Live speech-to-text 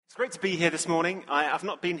It's great to be here this morning. I've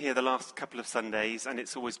not been here the last couple of Sundays, and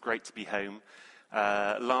it's always great to be home.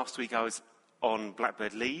 Last week I was on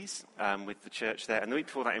Blackbird Leys with the church there, and the week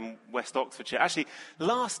before that in West Oxfordshire. Actually,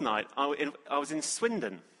 last night I was in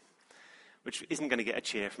Swindon, which isn't going to get a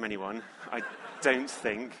cheer from anyone, I don't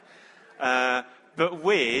think. But I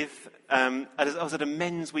was at a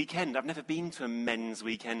men's weekend. I've never been to a men's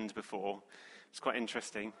weekend before. It's quite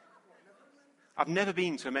interesting. I've never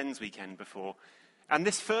been to a men's weekend before. And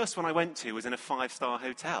this first one I went to was in a 5-star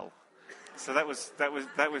hotel. So that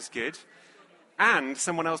was good. And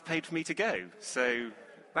someone else paid for me to go. So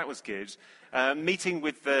that was good. Meeting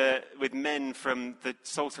with men from the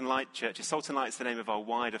Salt and Light churches. Salt and Light is the name of our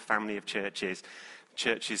wider family of churches.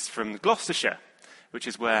 Churches from Gloucestershire, which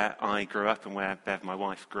is where I grew up and where Bev, my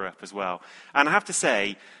wife, grew up as well. And I have to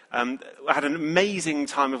say, I had an amazing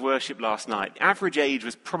time of worship last night. Average age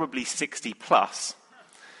was probably 60 plus.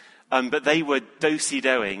 But they were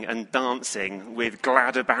do-si-doing and dancing with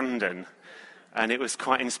glad abandon. And it was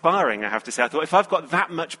quite inspiring, I have to say. I thought, if I've got that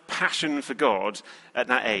much passion for God at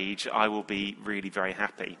that age, I will be really very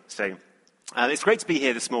happy. So it's great to be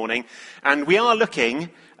here this morning. And we are looking,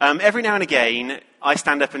 every now and again, I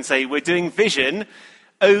stand up and say, we're doing Vision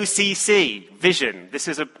OCC. Vision. This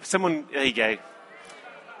is there you go.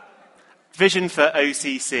 Vision for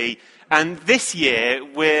OCC. And this year,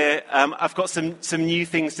 I've got some new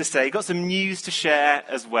things to say, got some news to share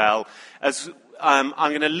as well. As I'm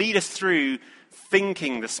going to lead us through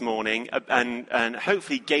thinking this morning and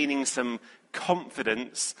hopefully gaining some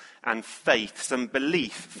confidence and faith, some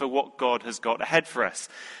belief for what God has got ahead for us.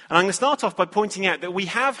 And I'm going to start off by pointing out that we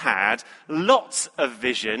have had lots of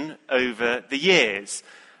vision over the years.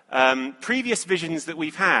 Previous visions that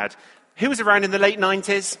we've had. Who was around in the late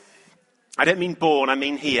 90s? I don't mean born, I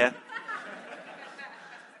mean here.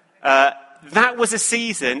 That was a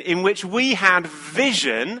season in which we had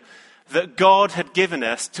vision that God had given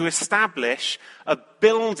us to establish a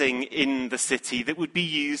building in the city that would be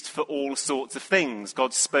used for all sorts of things.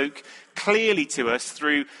 God spoke clearly to us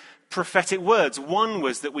through prophetic words. One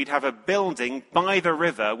was that we'd have a building by the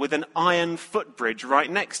river with an iron footbridge right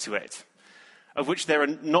next to it, of which there are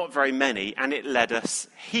not very many, and it led us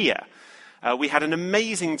here. We had an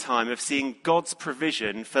amazing time of seeing God's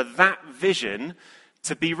provision for that vision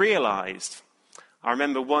to be realized. I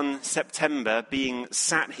remember one September being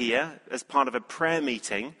sat here as part of a prayer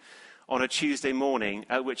meeting on a Tuesday morning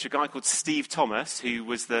at which a guy called Steve Thomas, who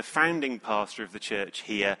was the founding pastor of the church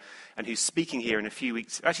here and who's speaking here in a few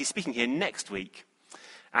weeks, actually speaking here next week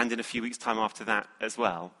and in a few weeks' time after that as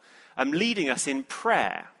well, leading us in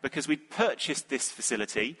prayer because we'd purchased this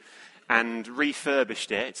facility and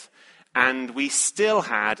refurbished it, and we still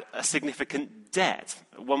had a significant debt,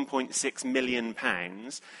 £1.6 million,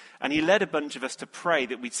 and he led a bunch of us to pray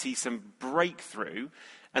that we'd see some breakthrough,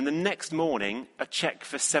 and the next morning a cheque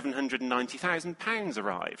for £790,000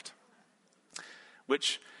 arrived,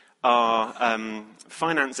 which our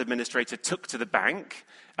finance administrator took to the bank,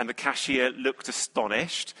 and the cashier looked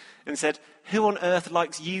astonished and said, "Who on earth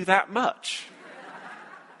likes you that much?"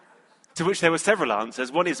 To which there were several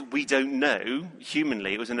answers. One is, we don't know.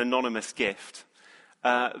 Humanly, it was an anonymous gift.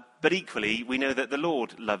 But equally, we know that the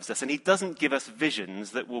Lord loves us, and he doesn't give us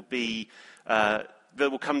visions that will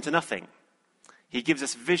come to nothing. He gives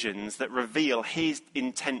us visions that reveal his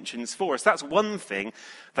intentions for us. That's one thing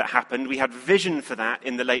that happened. We had vision for that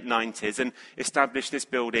in the late 90s and established this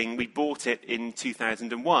building. We bought it in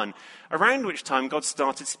 2001, around which time God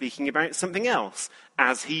started speaking about something else,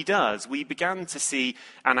 as he does. We began to see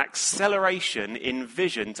an acceleration in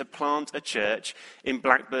vision to plant a church in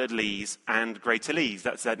Blackbird Leys and Greater Leys.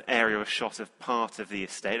 That's an aerial shot of part of the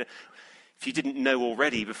estate. If you didn't know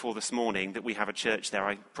already before this morning that we have a church there,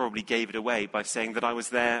 I probably gave it away by saying that I was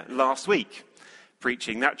there last week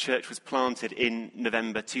preaching. That church was planted in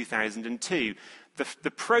November 2002. The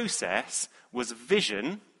process was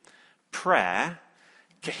vision, prayer,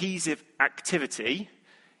 cohesive activity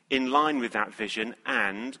in line with that vision,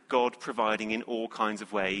 and God providing in all kinds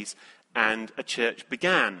of ways, and a church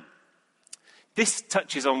began. This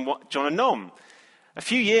touches on what John and Nom. A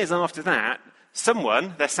few years after that,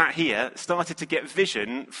 someone, they're sat here, started to get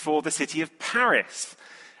vision for the city of Paris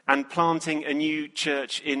and planting a new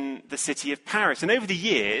church in the city of Paris. And over the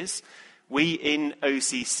years, we in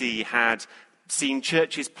OCC had seen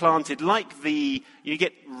churches planted like you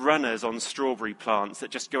get runners on strawberry plants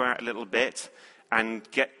that just go out a little bit and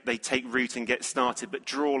they take root and get started, but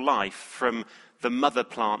draw life from the mother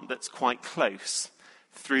plant that's quite close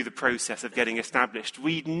through the process of getting established.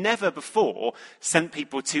 We'd never before sent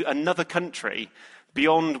people to another country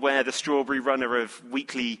beyond where the strawberry runner of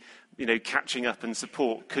weekly catching up and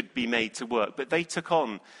support could be made to work. But they took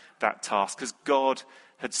on that task because God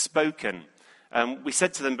had spoken. We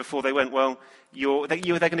said to them before they went, well, they're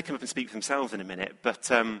going to come up and speak for themselves in a minute, but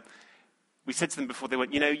we said to them before they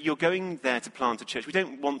went, you're going there to plant a church. We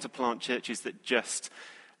don't want to plant churches that just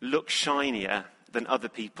look shinier than other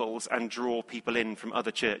people's and draw people in from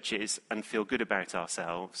other churches and feel good about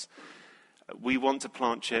ourselves. We want to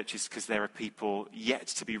plant churches because there are people yet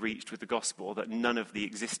to be reached with the gospel that none of the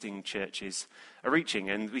existing churches are reaching.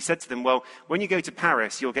 And we said to them, well, when you go to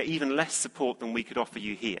Paris, you'll get even less support than we could offer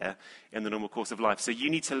you here in the normal course of life. So you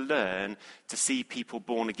need to learn to see people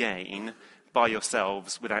born again by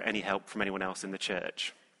yourselves without any help from anyone else in the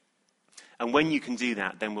church. And when you can do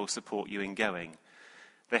that, then we'll support you in going.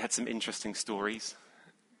 They had some interesting stories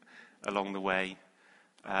along the way.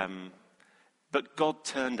 But God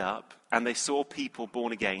turned up, and they saw people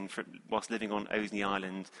born again whilst living on Osney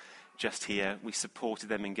Island just here. We supported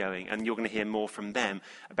them in going, and you're going to hear more from them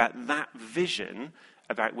about that vision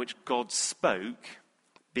about which God spoke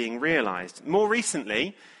being realised. More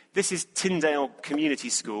recently, this is Tyndale Community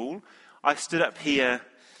School. I stood up here,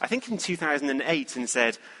 I think in 2008, and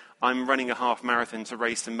said, I'm running a half marathon to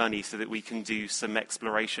raise some money so that we can do some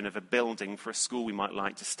exploration of a building for a school we might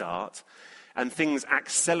like to start. And things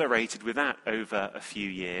accelerated with that over a few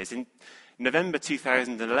years. In November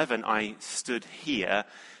 2011, I stood here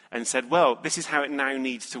and said, well, this is how it now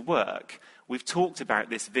needs to work. We've talked about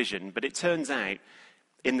this vision, but it turns out,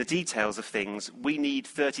 in the details of things, we need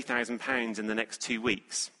 £30,000 in the next 2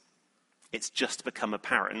 weeks. It's just become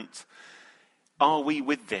apparent. Are we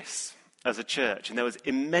with this as a church? And there was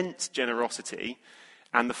immense generosity.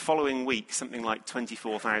 And the following week, something like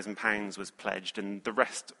 £24,000 was pledged, and the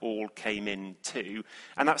rest all came in too.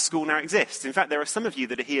 And that school now exists. In fact, there are some of you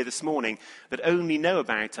that are here this morning that only know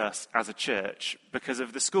about us as a church because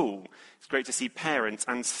of the school. It's great to see parents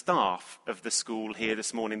and staff of the school here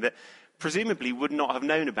this morning that presumably would not have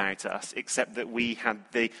known about us except that we had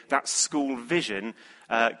that school vision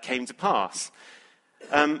came to pass.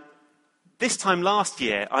 This time last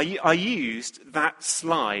year, I used that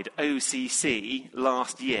slide, OCC,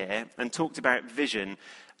 last year, and talked about vision.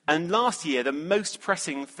 And last year, the most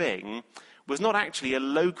pressing thing was not actually a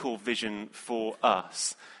local vision for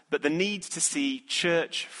us, but the need to see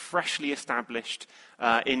church freshly established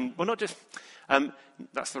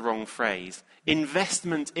that's the wrong phrase,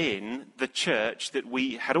 investment in the church that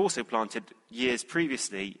we had also planted years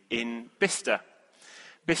previously in Bicester.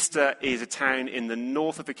 Bicester is a town in the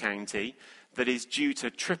north of the county that is due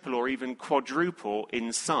to triple or even quadruple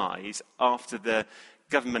in size after the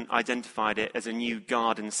government identified it as a new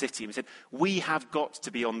garden city. We said, we have got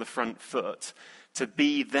to be on the front foot to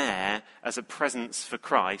be there as a presence for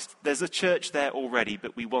Christ. There's a church there already,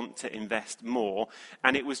 but we want to invest more.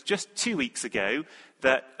 And it was just 2 weeks ago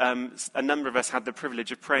that a number of us had the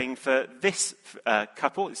privilege of praying for this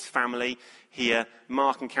couple, this family here,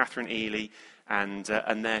 Mark and Catherine Ely, and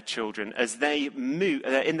their children, as they're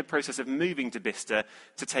in the process of moving to Bicester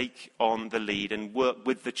to take on the lead and work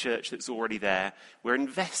with the church that's already there. We're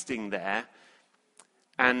investing there,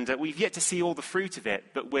 and we've yet to see all the fruit of it,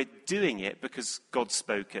 but we're doing it because God's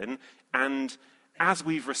spoken, and as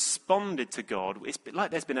we've responded to God, it's like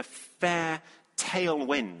there's been a fair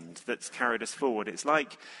tailwind that's carried us forward. It's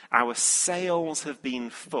like our sails have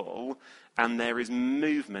been full, and there is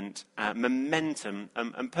movement, momentum,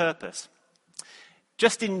 and purpose.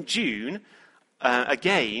 Just in June,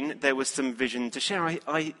 again, there was some vision to share.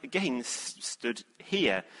 I again stood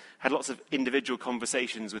here, had lots of individual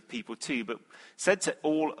conversations with people too, but said to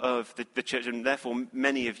all of the church, and therefore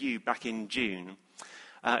many of you back in June,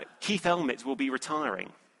 Keith Elmett will be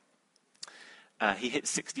retiring. He hits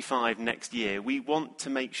 65 next year. We want to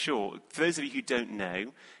make sure, for those of you who don't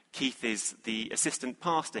know, Keith is the assistant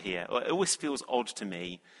pastor here. It always feels odd to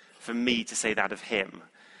me, for me to say that of him,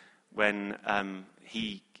 when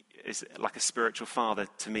he is like a spiritual father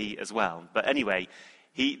to me as well. But anyway,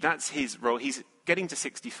 that's his role. He's getting to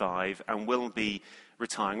 65 and will be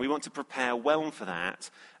retiring. We want to prepare well for that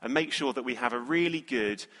and make sure that we have a really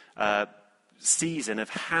good season of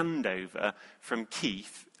handover from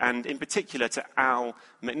Keith, and in particular to Al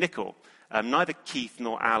McNichol. Neither Keith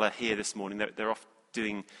nor Al are here this morning. They're off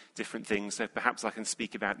doing different things, so perhaps I can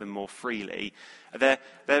speak about them more freely. They're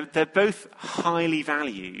both highly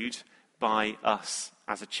valued by us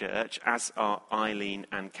as a church, as are Eileen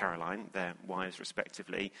and Caroline, their wives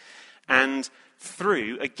respectively. And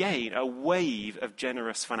through, again, a wave of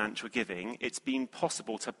generous financial giving, it's been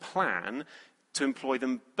possible to plan to employ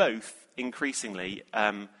them both increasingly,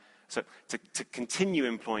 so to continue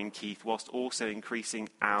employing Keith whilst also increasing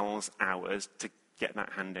Al's hours to get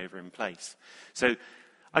that handover in place. So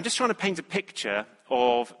I'm just trying to paint a picture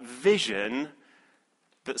of vision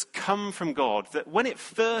that's come from God, that when it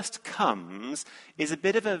first comes is a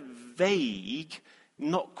bit of a vague,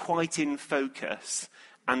 not quite in focus,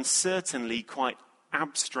 and certainly quite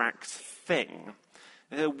abstract thing.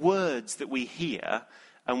 There are words that we hear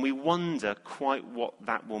and we wonder quite what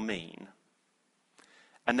that will mean.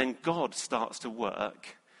 And then God starts to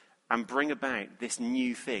work and bring about this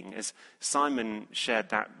new thing. As Simon shared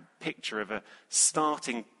that picture of a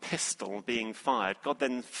starting pistol being fired, God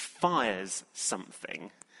then fires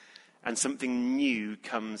something, and something new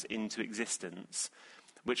comes into existence,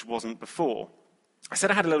 which wasn't before. I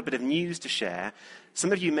said I had a little bit of news to share.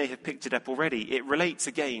 Some of you may have picked it up already. It relates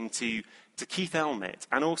again to Keith Elmett,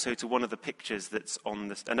 and also to one of the pictures that's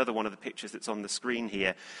on another one of the pictures that's on the screen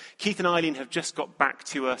here. Keith and Eileen have just got back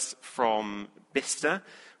to us from Bicester,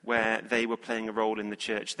 where they were playing a role in the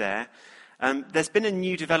church there. There's been a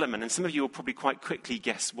new development, and some of you will probably quite quickly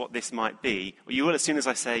guess what this might be. Well, you will as soon as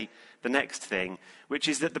I say the next thing, which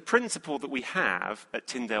is that the principal that we have at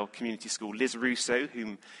Tyndale Community School, Liz Russo,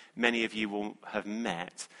 whom many of you will have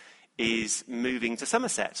met, is moving to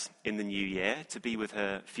Somerset in the new year to be with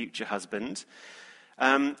her future husband.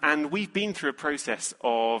 And we've been through a process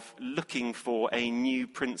of looking for a new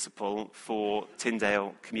principal for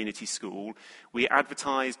Tyndale Community School. We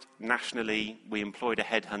advertised nationally, we employed a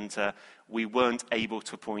headhunter, we weren't able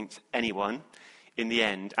to appoint anyone in the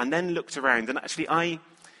end, and then looked around. And actually,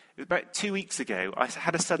 about 2 weeks ago, I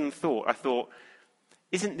had a sudden thought. I thought,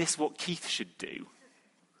 isn't this what Keith should do?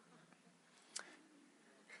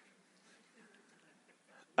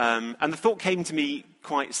 And the thought came to me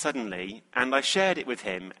quite suddenly, and I shared it with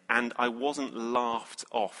him, and I wasn't laughed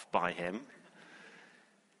off by him.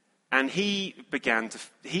 And he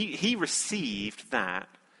he received that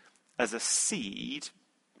as a seed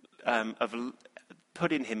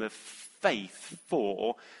put in him of faith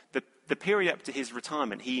for the period up to his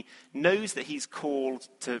retirement. He knows that he's called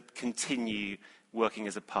to continue working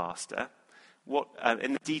as a pastor.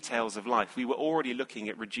 In the details of life, we were already looking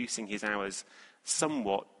at reducing his hours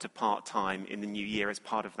somewhat to part-time in the new year as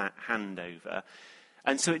part of that handover.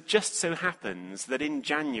 And so it just so happens that in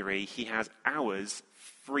January he has hours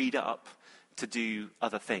freed up to do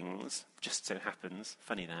other things. Just so happens.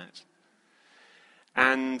 Funny that.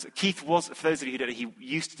 And Keith was, for those of you who don't know, he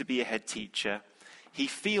used to be a head teacher. He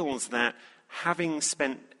feels that having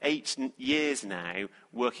spent 8 years now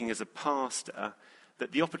working as a pastor,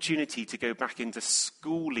 that the opportunity to go back into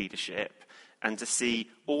school leadership and to see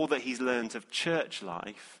all that he's learned of church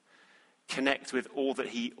life connect with all that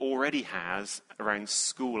he already has around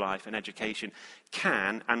school life and education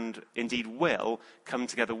can, and indeed will, come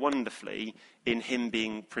together wonderfully in him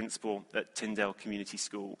being principal at Tyndale Community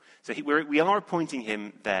School. So we are appointing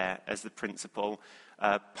him there as the principal,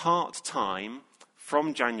 part-time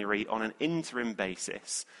from January on an interim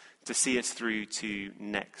basis to see us through to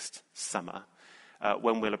next summer.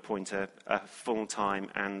 When we'll appoint a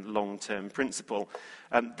full-time and long-term principal.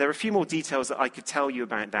 There are a few more details that I could tell you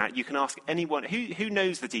about that. You can ask anyone who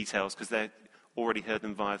knows the details, because they've already heard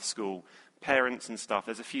them via the school. Parents and staff,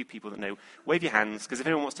 there's a few people that know. Wave your hands, because if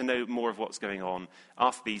anyone wants to know more of what's going on,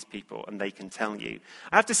 ask these people and they can tell you.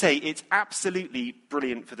 I have to say, it's absolutely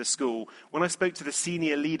brilliant for the school. When I spoke to the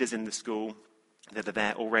senior leaders in the school that are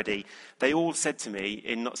there already, they all said to me,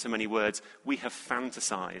 in not so many words, we have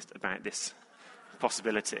fantasized about this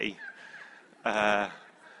possibility,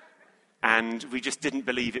 and we just didn't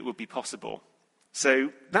believe it would be possible.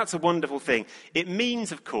 So that's a wonderful thing. It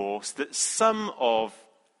means, of course, that some of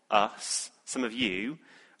us, some of you,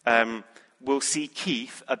 will see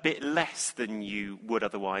Keith a bit less than you would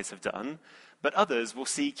otherwise have done, but others will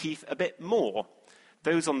see Keith a bit more.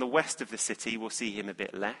 Those on the west of the city will see him a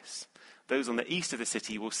bit less. Those on the east of the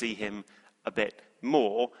city will see him a bit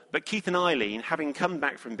more, but Keith and Eileen, having come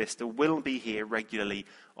back from Bicester, will be here regularly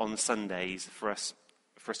on Sundays for us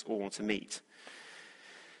all to meet.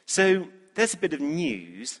 So there's a bit of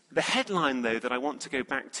news. The headline, though, that I want to go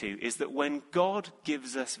back to is that when God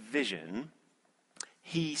gives us vision,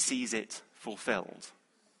 he sees it fulfilled.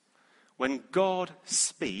 When God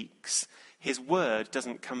speaks, his word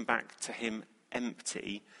doesn't come back to him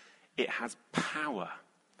empty. It has power.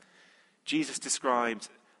 Jesus described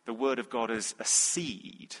the word of God as a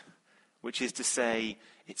seed, which is to say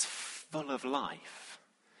it's full of life.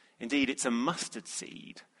 Indeed, it's a mustard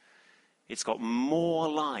seed. It's got more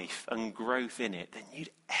life and growth in it than you'd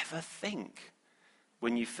ever think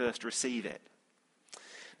when you first receive it.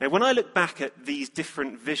 Now, when I look back at these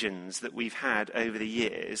different visions that we've had over the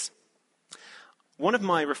years, one of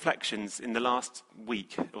my reflections in the last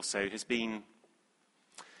week or so has been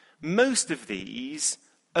most of these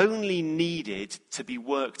only needed to be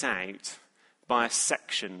worked out by a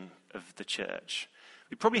section of the church.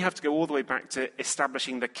 We probably have to go all the way back to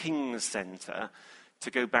establishing the King's Centre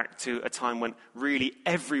to go back to a time when really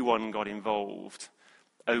everyone got involved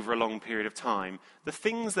over a long period of time. The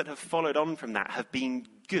things that have followed on from that have been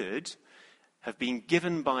good, have been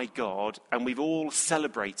given by God, and we've all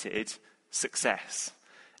celebrated success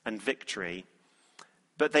and victory.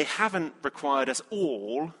 But they haven't required us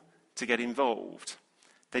all to get involved.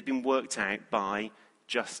 They've been worked out by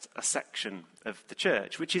just a section of the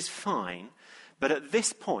church, which is fine. But at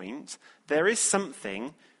this point, there is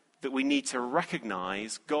something that we need to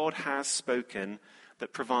recognize God has spoken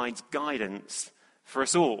that provides guidance for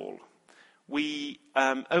us all. We,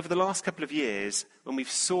 over the last couple of years, when we've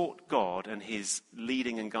sought God and his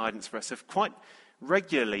leading and guidance for us, have quite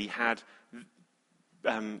regularly had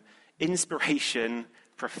inspiration,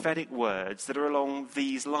 prophetic words that are along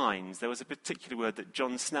these lines. There was a particular word that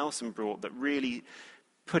John Snelson brought that really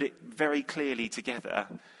put it very clearly together.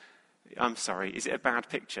 I'm sorry, is it a bad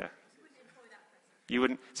picture? You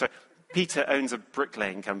wouldn't? So Peter owns a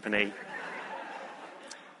bricklaying company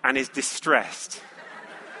and is distressed.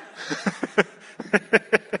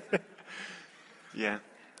 Yeah.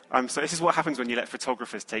 So this is what happens when you let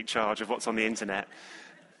photographers take charge of what's on the internet.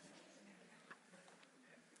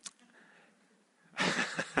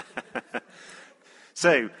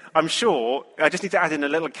 So, I'm sure, I just need to add in a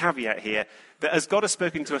little caveat here, that as God has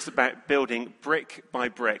spoken to us about building brick by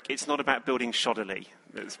brick, it's not about building shoddily.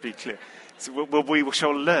 Let's be clear. So we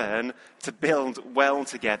shall learn to build well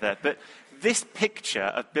together. But this picture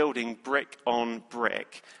of building brick on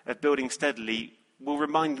brick, of building steadily, will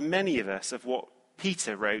remind many of us of what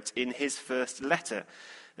Peter wrote in his first letter.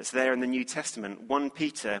 That's there in the New Testament, 1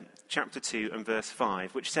 Peter chapter 2 and verse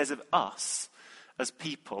 5, which says of us as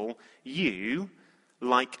people, you,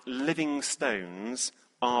 like living stones,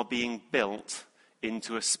 are being built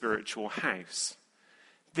into a spiritual house.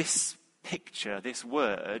 This picture, this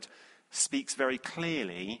word, speaks very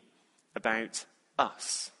clearly about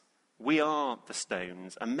us. We are the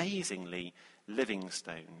stones, amazingly living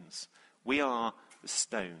stones. We are the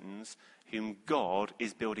stones whom God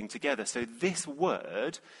is building together. So this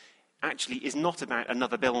word actually is not about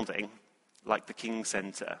another building like the King's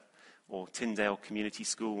Centre or Tyndale Community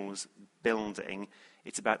Schools building.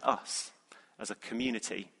 It's about us as a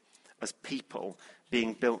community, as people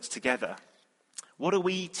being built together. What are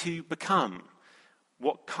we to become?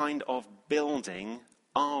 What kind of building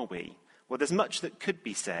are we? Well, there's much that could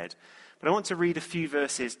be said, but I want to read two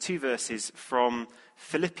verses from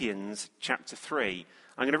Philippians chapter 3.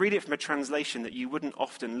 I'm going to read it from a translation that you wouldn't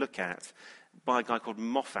often look at by a guy called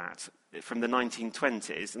Moffat from the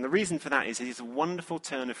 1920s. And the reason for that is it's a wonderful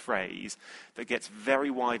turn of phrase that gets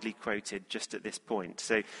very widely quoted just at this point.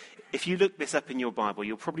 So if you look this up in your Bible,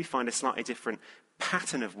 you'll probably find a slightly different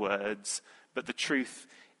pattern of words, but the truth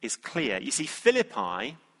is clear. You see,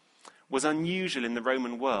 Philippi was unusual in the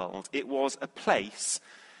Roman world. It was a place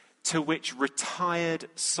to which retired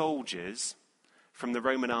soldiers from the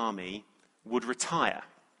Roman army would retire.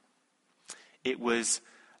 It was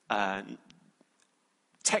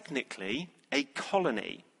technically a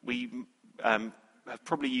colony. We have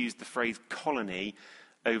probably used the phrase colony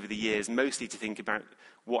over the years, mostly to think about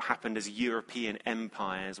what happened as European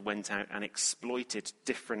empires went out and exploited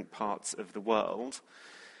different parts of the world.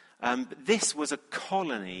 But this was a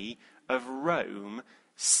colony of Rome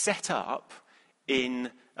set up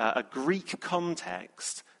in a Greek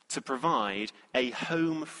context to provide a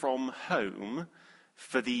home from home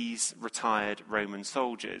for these retired Roman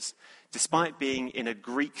soldiers. Despite being in a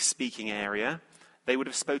Greek-speaking area, they would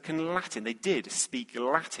have spoken Latin. They did speak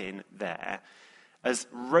Latin there, as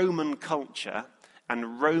Roman culture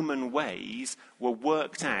and Roman ways were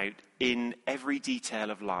worked out in every detail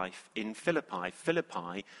of life in Philippi.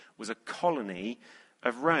 Philippi was a colony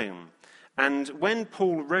of Rome. And when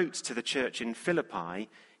Paul wrote to the church in Philippi,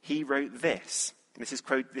 he wrote this. This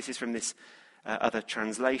is from this other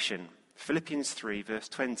translation. Philippians 3, verse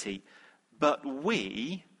 20. But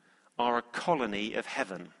we are a colony of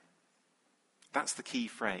heaven. That's the key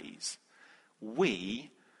phrase.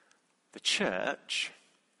 We, the church,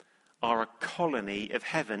 are a colony of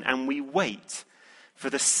heaven, and we wait for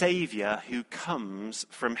the Saviour who comes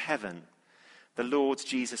from heaven, the Lord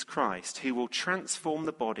Jesus Christ, who will transform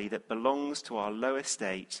the body that belongs to our low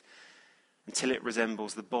estate until it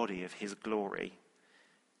resembles the body of his glory.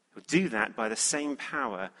 He'll do that by the same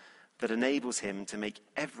power that enables him to make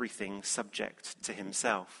everything subject to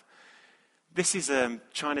himself. This is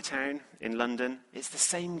Chinatown in London. It's the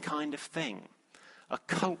same kind of thing. A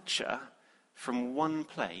culture from one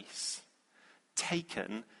place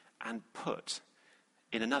taken and put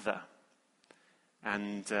in another.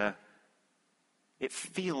 And it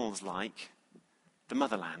feels like the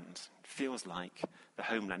motherland. It feels like the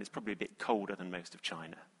homeland. It's probably a bit colder than most of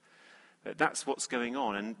China. But that's what's going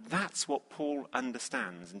on, and that's what Paul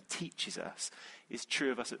understands and teaches us is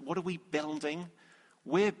true of us. What are we building?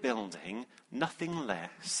 We're building nothing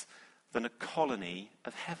less than a colony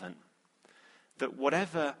of heaven. That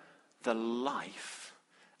whatever the life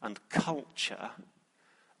and culture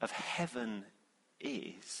of heaven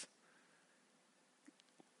is,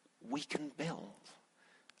 we can build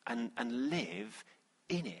and live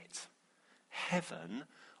in it. Heaven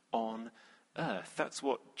on earth. That's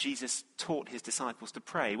what Jesus taught his disciples to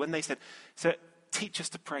pray. When they said, "So teach us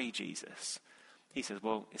to pray, Jesus," he says,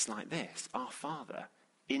 well, it's like this. Our Father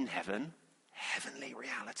in heaven, heavenly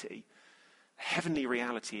reality. Heavenly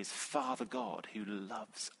reality is Father God who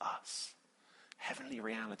loves us. Heavenly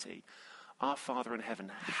reality. Our Father in heaven,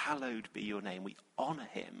 hallowed be your name. We honor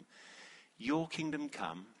him. Your kingdom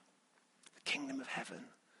come. The kingdom of heaven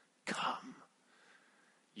come.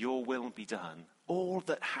 Your will be done. All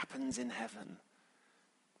that happens in heaven,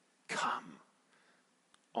 come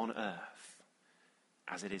on earth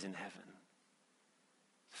as it is in heaven.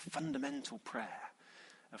 Fundamental prayer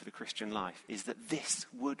of the Christian life is that this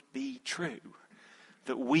would be true,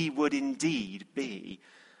 that we would indeed be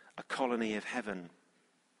a colony of heaven.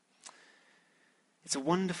 It's a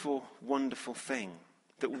wonderful, wonderful thing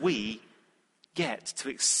that we get to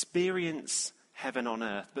experience heaven on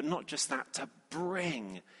earth, but not just that, to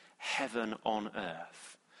bring heaven on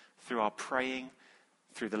earth through our praying,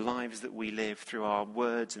 through the lives that we live, through our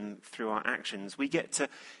words and through our actions. We get to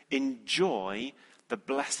enjoy the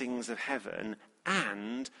blessings of heaven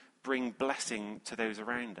and bring blessing to those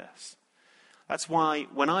around us. That's why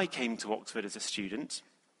when I came to Oxford as a student,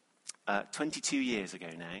 22 years ago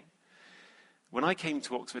now, when I came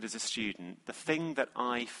to Oxford as a student, the thing that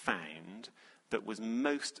I found that was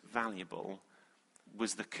most valuable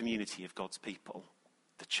was the community of God's people,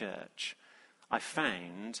 the church. I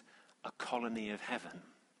found a colony of heaven.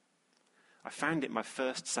 I found it my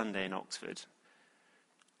first Sunday in Oxford.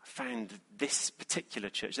 I found this particular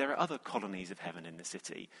church. There are other colonies of heaven in the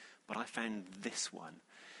city, but I found this one.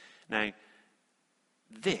 Now,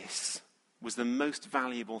 this was the most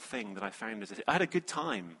valuable thing that I found. I had a good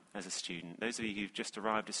time as a student. Those of you who've just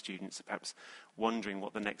arrived as students are perhaps wondering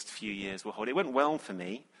what the next few years will hold. It went well for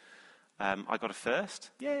me. I got a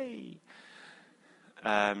first. Yay!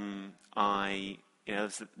 I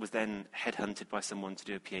was then headhunted by someone to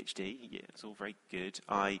do a PhD. Yeah, it was all very good.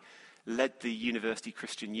 I led the University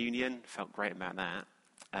Christian Union. Felt great about that.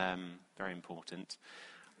 Very important.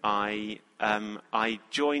 I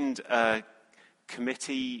joined a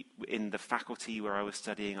committee in the faculty where I was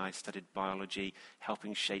studying. I studied biology,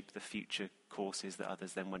 helping shape the future courses that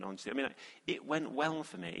others then went on to do. I mean, it went well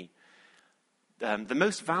for me. The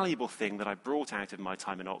most valuable thing that I brought out of my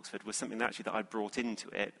time in Oxford was something that I brought into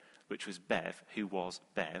it, which was Bev, who was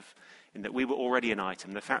Bev, in that we were already an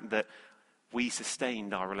item. The fact that we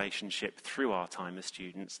sustained our relationship through our time as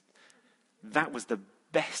students, that was the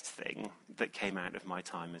best thing that came out of my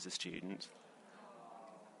time as a student.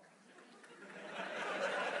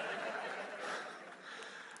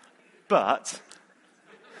 But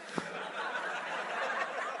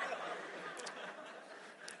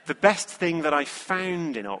the best thing that I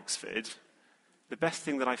found in Oxford,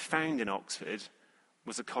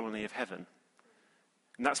 was a colony of heaven.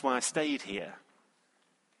 And that's why I stayed here.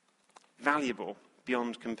 Valuable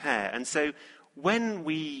beyond compare. And so when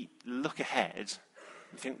we look ahead,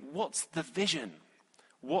 we think, what's the vision?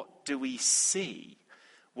 What do we see?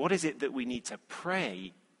 What is it that we need to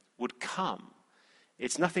pray would come?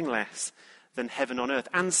 It's nothing less than heaven on earth.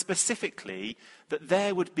 And specifically, that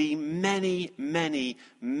there would be many, many,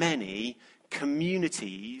 many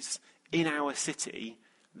communities in our city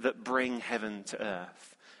that bring heaven to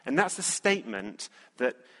earth. And that's the statement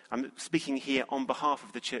that I'm speaking here on behalf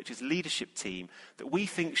of the church's leadership team, that we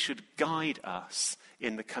think should guide us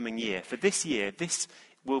in the coming year. For this year, this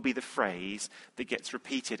will be the phrase that gets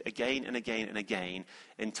repeated again and again and again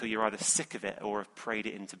until you're either sick of it or have prayed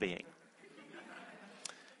it into being.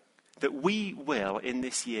 That we will, in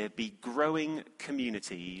this year, be growing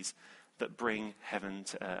communities that bring heaven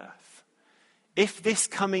to earth. If this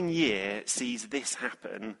coming year sees this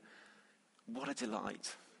happen, what a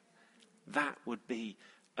delight. That would be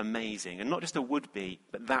amazing. And not just a would be,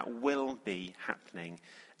 but that will be happening.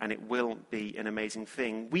 And it will be an amazing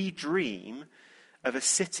thing. We dream of a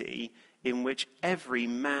city in which every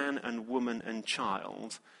man and woman and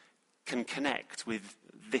child can connect with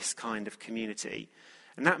this kind of community.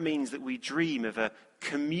 And that means that we dream of a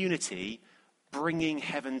community bringing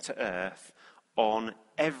heaven to earth on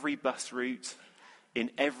every bus route, in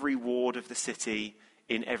every ward of the city,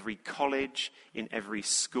 in every college, in every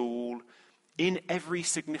school, in every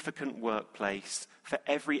significant workplace, for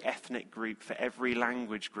every ethnic group, for every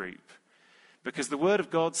language group. Because the Word of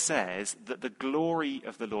God says that the glory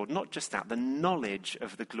of the Lord, not just that, the knowledge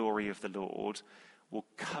of the glory of the Lord will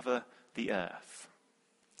cover the earth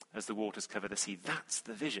as the waters cover the sea. That's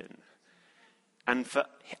the vision. And for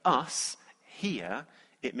us here,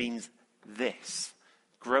 it means this: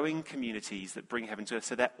 growing communities that bring heaven to earth.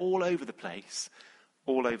 So they're all over the place,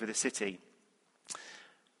 all over the city.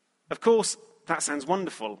 Of course, that sounds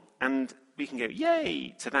wonderful, and we can go,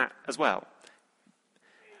 yay, to that as well.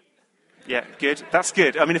 Yeah, good. That's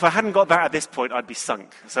good. I mean, if I hadn't got that at this point, I'd be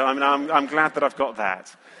sunk. So I mean, I'm glad that I've got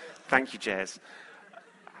that. Thank you, Jez.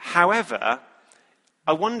 However,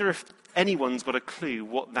 I wonder if anyone's got a clue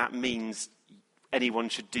what that means anyone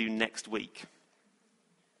should do next week.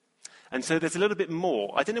 And so there's a little bit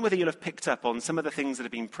more. I don't know whether you'll have picked up on some of the things that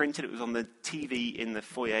have been printed. It was on the TV in the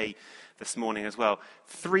foyer this morning as well.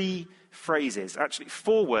 3 phrases, actually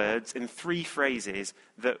 4 words in 3 phrases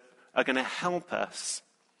that are going to help us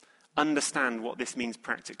understand what this means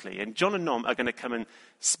practically. And John and Nom are going to come and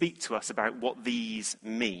speak to us about what these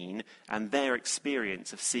mean and their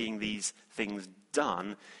experience of seeing these things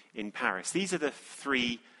done in Paris. These are the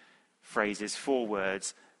 3 phrases, 4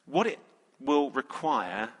 words. What it will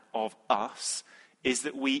require of us is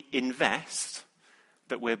that we invest,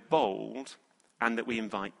 that we're bold, and that we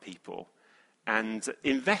invite people. And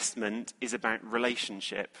investment is about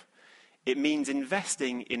relationship. It means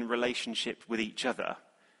investing in relationship with each other,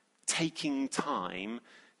 taking time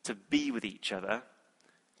to be with each other,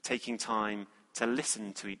 taking time to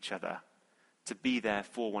listen to each other, to be there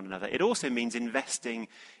for one another. It also means investing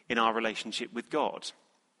in our relationship with God,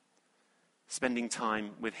 spending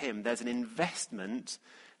time with him. There's an investment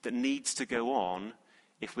that needs to go on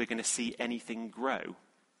if we're going to see anything grow.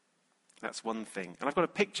 That's one thing. And I've got a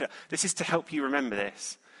picture. This is to help you remember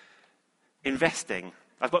this. Investing.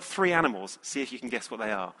 I've got 3 animals. See if you can guess what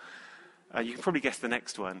they are. You can probably guess the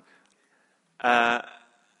next one.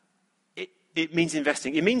 It means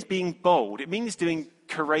investing. It means being bold. It means doing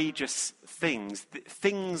courageous things.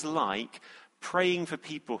 Things like praying for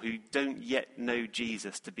people who don't yet know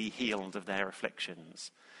Jesus to be healed of their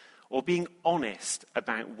afflictions. Or being honest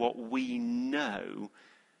about what we know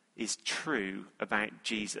is true about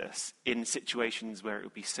Jesus in situations where it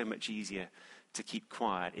would be so much easier to keep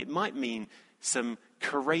quiet. It might mean some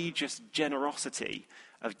courageous generosity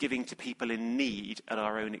of giving to people in need at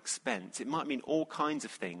our own expense. It might mean all kinds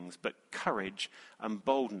of things, but courage and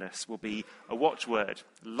boldness will be a watchword,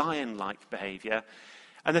 lion-like behaviour.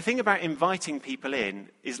 And the thing about inviting people in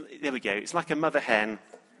is, there we go, it's like a mother hen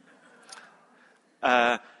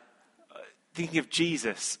thinking of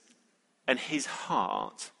Jesus and his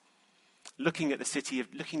heart, looking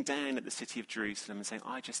down at the city of Jerusalem and saying,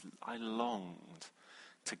 I longed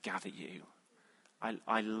to gather you.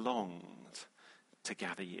 I longed to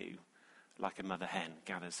gather you like a mother hen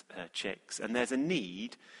gathers her chicks. And there's a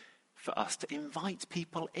need for us to invite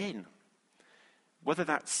people in, whether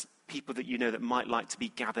that's people that you know that might like to be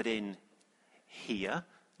gathered in here,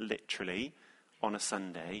 literally, on a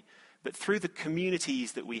Sunday, but through the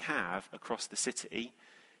communities that we have across the city,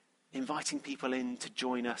 inviting people in to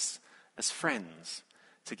join us as friends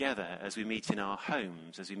together as we meet in our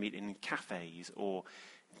homes, as we meet in cafes or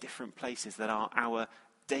different places that are our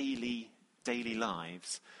daily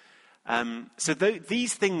lives. So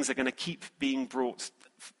these things are going to keep being brought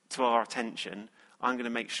to our attention. I'm going to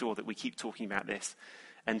make sure that we keep talking about this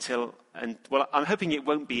I'm hoping it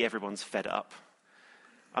won't be everyone's fed up.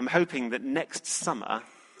 I'm hoping that next summer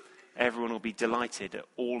everyone will be delighted at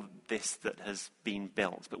all this that has been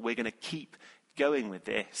built. But we're going to keep going with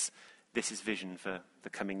this. This is vision for the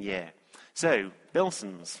coming year. So,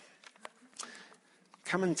 Bilsons,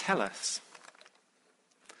 come and tell us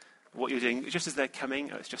what you're doing. Just as they're coming,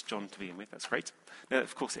 it's just John to begin with. That's great. No,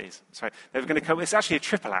 of course it is. Sorry. They're going to come. It's actually a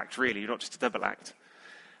triple act, really, not just a double act.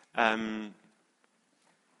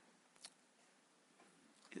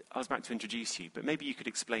 I was about to introduce you, but maybe you could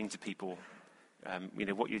explain to people,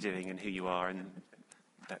 what you're doing and who you are, and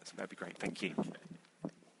that'd be great. Thank you.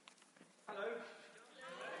 Hello.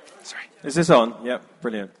 Sorry. Is this on? Yep,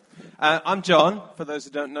 brilliant. I'm John, for those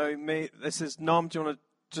who don't know me. This is Nom. Do you want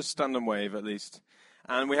to just stand and wave at least?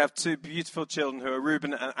 And we have 2 beautiful children who are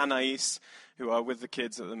Ruben and Anais, who are with the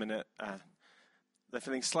kids at the minute. They're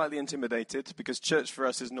feeling slightly intimidated because church for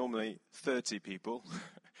us is normally 30 people.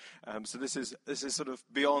 So this is sort of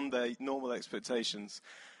beyond their normal expectations.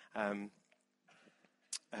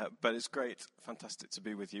 But it's great, fantastic to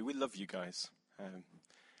be with you. We love you guys.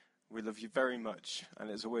 We love you very much, and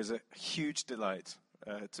it's always a huge delight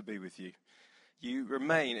to be with you. You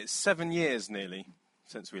remain, it's 7 years nearly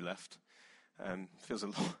since we left. Feels a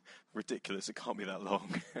lot ridiculous, it can't be that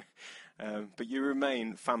long. But you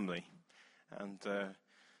remain family, and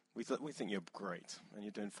we think you're great, and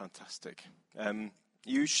you're doing fantastic.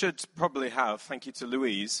 You should probably have, thank you to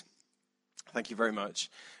Louise, thank you very much.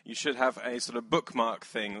 You should have a sort of bookmark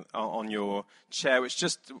thing on your chair, which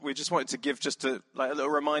we just wanted to give just a little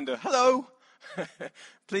reminder. Hello!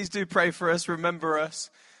 Please do pray for us, remember us.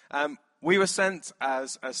 We were sent,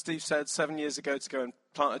 as Steve said, 7 years ago to go and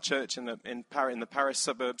plant a church in the Paris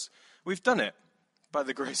suburbs. We've done it by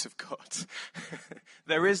the grace of God.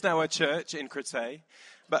 There is now a church in Créteil.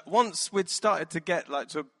 But once we'd started to get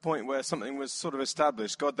to a point where something was sort of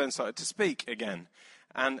established, God then started to speak again.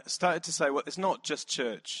 And started to say, well, it's not just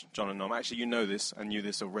church, John and Nom. Actually, you know this and knew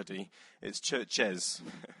this already. It's churches.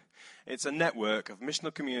 It's a network of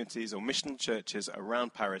missional communities or missional churches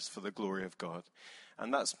around Paris for the glory of God.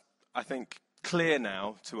 And that's, I think, clear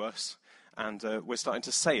now to us. And we're starting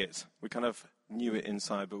to say it. We kind of knew it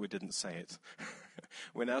inside, but we didn't say it.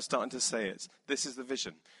 We're now starting to say it. This is the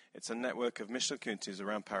vision. It's a network of missional communities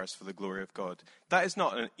around Paris for the glory of God. That is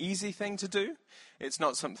not an easy thing to do. It's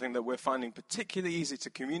not something that we're finding particularly easy to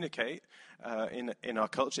communicate in our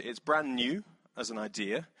culture. It's brand new as an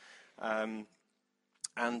idea. So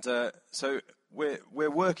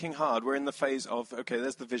we're working hard. We're in the phase of, okay,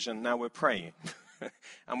 there's the vision, now we're praying.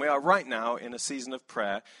 And we are right now in a season of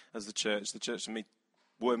prayer as the church. The church and me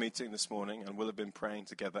were meeting this morning and will have been praying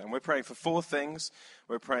together. And we're praying for 4 things.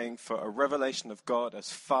 We're praying for a revelation of God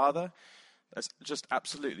as Father. That's just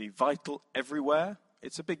absolutely vital everywhere.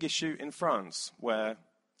 It's a big issue in France where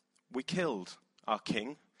we killed our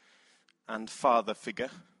king and father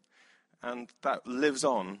figure. And that lives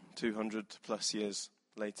on 200 plus years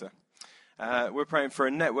later. We're praying for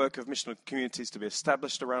a network of missional communities to be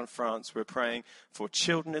established around France. We're praying for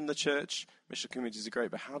children in the church. Missional communities are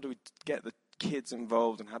great, but how do we get the kids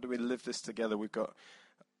involved and how do we live this together? We've got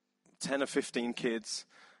 10 or 15 kids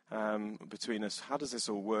between us. How does this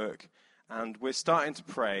all work? And we're starting to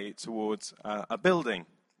pray towards a building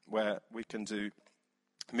where we can do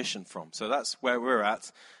mission from. So that's where we're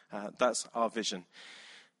at. That's our vision.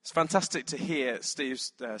 It's fantastic to hear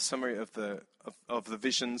Steve's summary of the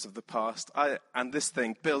visions of the past. And this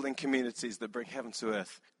thing, building communities that bring heaven to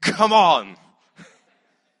earth. Come on!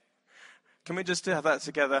 Can we just have that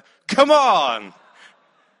together? Come on!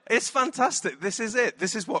 It's fantastic. This is it.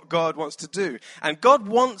 This is what God wants to do. And God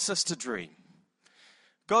wants us to dream.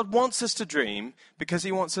 God wants us to dream because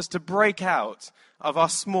he wants us to break out of our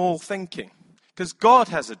small thinking. Because God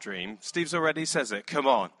has a dream. Steve's already says it. Come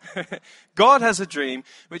on. God has a dream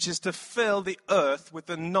which is to fill the earth with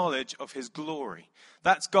the knowledge of his glory.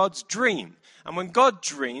 That's God's dream. And when God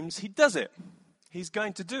dreams, he does it. He's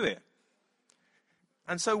going to do it.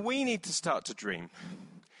 And so we need to start to dream,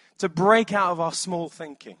 to break out of our small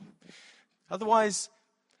thinking. Otherwise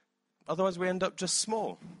we end up just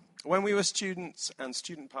small. When we were students and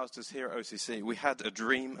student pastors here at OCC, we had a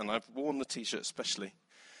dream, and I've worn the T-shirt especially.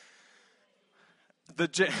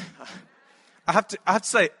 I have to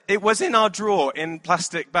say, it was in our drawer in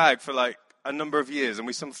plastic bag for a number of years, and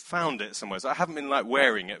we found it somewhere. So I haven't been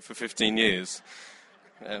wearing it for 15 years.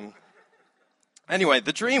 Anyway,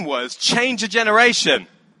 the dream was change a generation.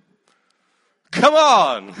 Come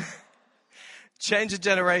on! Change a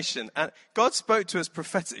generation. And God spoke to us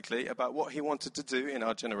prophetically about what he wanted to do in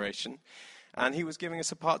our generation, and he was giving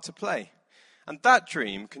us a part to play. And that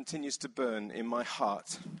dream continues to burn in my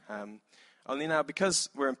heart. Only now, because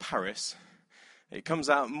we're in Paris, it comes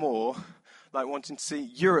out more like wanting to see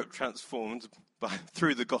Europe transformed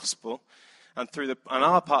through the gospel. And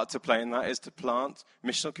our part to play in that is to plant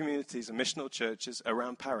missional communities and missional churches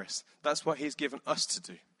around Paris. That's what he's given us to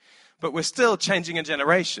do. But we're still changing a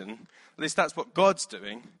generation. At least that's what God's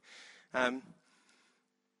doing. But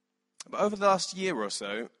over the last year or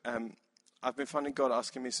so, I've been finding God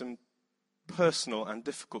asking me some personal and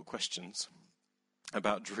difficult questions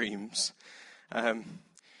about dreams.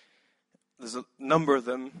 There's a number of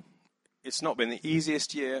them. It's not been the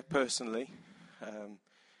easiest year personally.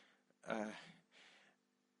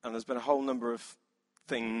 And there's been a whole number of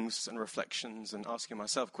things and reflections and asking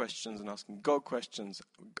myself questions and asking God questions.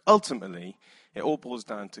 Ultimately, it all boils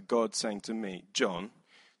down to God saying to me, John,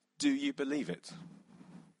 do you believe it?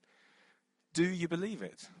 Do you believe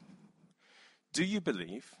it? Do you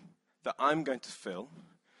believe that I'm going to fill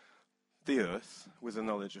the earth with the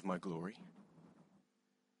knowledge of my glory?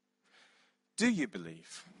 Do you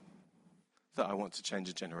believe that I want to change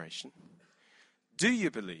a generation? Do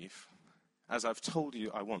you believe, as I've told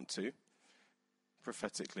you I want to,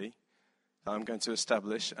 prophetically that I'm going to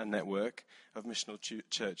establish a network of missional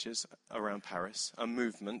churches around Paris, a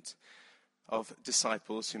movement of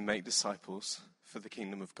disciples who make disciples for the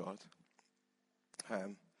kingdom of God.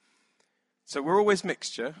 So we're always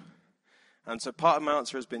mixture, and so part of my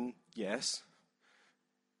answer has been yes,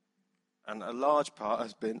 and a large part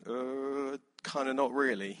has been kind of not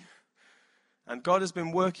really. And God has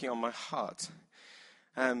been working on my heart.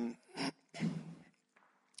 The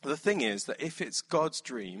thing is that if it's God's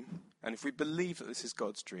dream, and if we believe that this is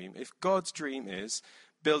God's dream, if God's dream is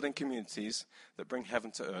building communities that bring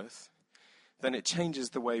heaven to earth, then it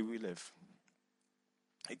changes the way we live.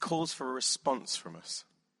 It calls for a response from us.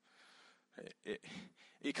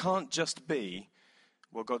 It can't just be,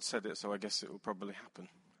 well, God said it, so I guess it will probably happen.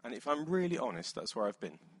 And if I'm really honest, that's where I've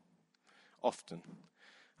been. Often.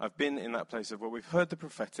 I've been in that place of, well, we've heard the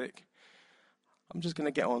prophetic. I'm just going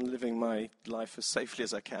to get on living my life as safely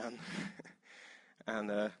as I can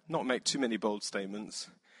and not make too many bold statements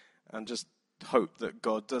and just hope that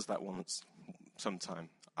God does that once, sometime.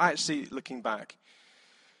 I actually, looking back,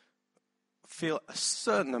 feel a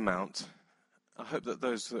certain amount. I hope that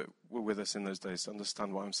those that were with us in those days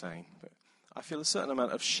understand what I'm saying. But I feel a certain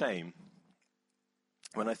amount of shame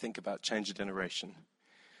when I think about change a generation.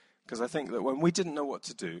 Because I think that when we didn't know what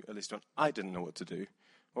to do, at least when I didn't know what to do,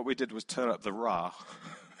 what we did was turn up the rah.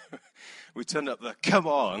 We turned up the come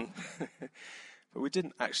on. But we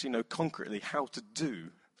didn't actually know concretely how to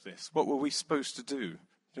do this. What were we supposed to do?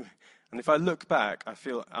 And if I look back, I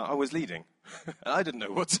feel I was leading. And I didn't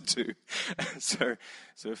know what to do. So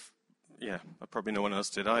if, probably no one else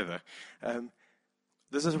did either.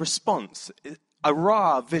 There's a response. A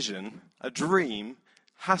raw vision, a dream,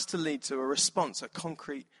 has to lead to a response, a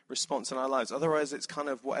concrete response in our lives. Otherwise, it's kind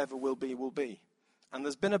of whatever will be, will be. And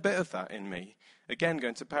there's been a bit of that in me. Again,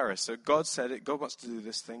 going to Paris. So God said it. God wants to do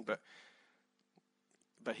this thing, but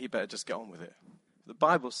he better just get on with it. The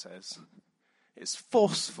Bible says it's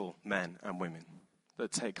forceful men and women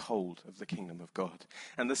that take hold of the kingdom of God.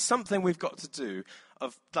 And there's something we've got to do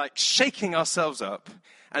of like shaking ourselves up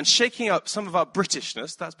and shaking up some of our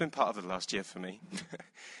Britishness. That's been part of the last year for me.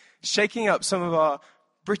 Shaking up some of our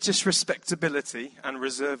British respectability and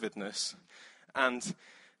reservedness and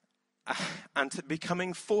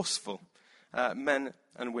becoming forceful men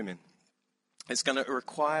and women. It's going to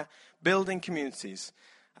require building communities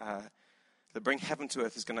that bring heaven to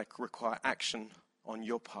earth. Is going to require action on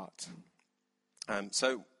your part.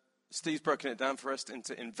 So Steve's broken it down for us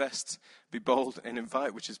into invest, be bold, and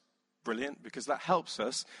invite, which is brilliant because that helps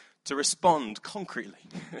us to respond concretely.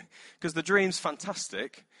 Because the dream's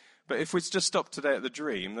fantastic, but if we just stop today at the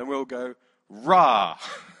dream, then we'll go, rah!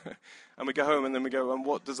 And we go home and then we go, and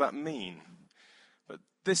what does that mean? But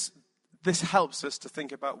this helps us to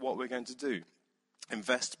think about what we're going to do.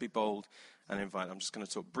 Invest, be bold, and invite. I'm just going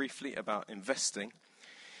to talk briefly about investing,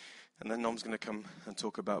 and then Nom's going to come and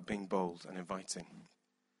talk about being bold and inviting.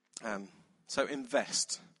 So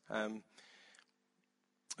invest.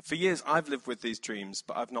 For years, I've lived with these dreams,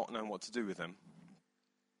 but I've not known what to do with them.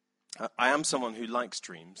 I am someone who likes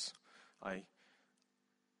dreams. I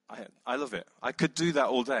love it. I could do that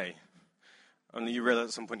all day. Only you realize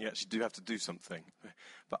at some point you actually do have to do something.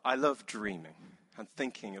 But I love dreaming and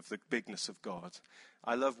thinking of the bigness of God.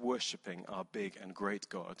 I love worshipping our big and great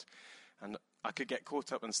God. And I could get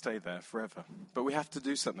caught up and stay there forever. But we have to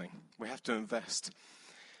do something. We have to invest.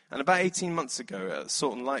 And about 18 months ago, at a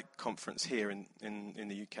Salt and Light conference here in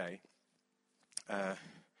the UK, there'd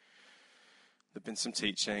been some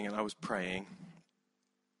teaching and I was praying.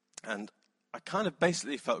 And I kind of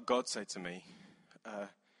basically felt God say to me,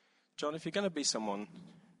 John, if you're going to be someone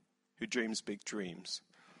who dreams big dreams,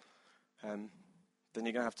 then you're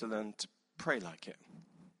going to have to learn to pray like it.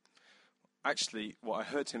 Actually, what I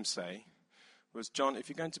heard him say was, John, if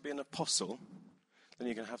you're going to be an apostle, then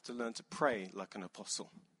you're going to have to learn to pray like an apostle.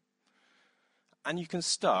 And you can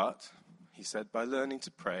start, he said, by learning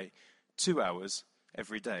to pray 2 hours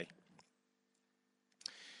every day.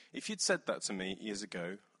 If you'd said that to me years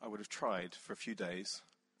ago, I would have tried for a few days,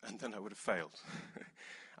 and then I would have failed.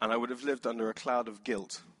 And I would have lived under a cloud of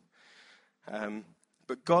guilt.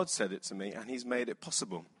 But God said it to me, and he's made it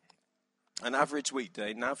possible. An average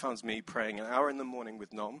weekday now finds me praying an hour in the morning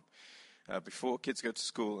with Nom, before kids go to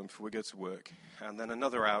school and before we go to work. And then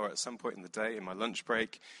another hour at some point in the day in my lunch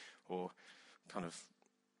break, or kind of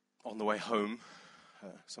on the way home.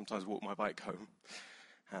 Sometimes walk my bike home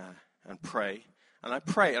and pray. And I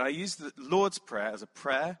pray, and I use the Lord's Prayer as a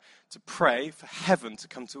prayer to pray for heaven to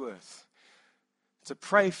come to earth. To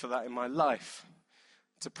pray for that in my life.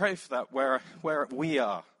 To pray for that where we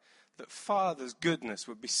are. That Father's goodness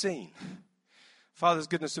would be seen. Father's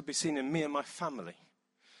goodness would be seen in me and my family.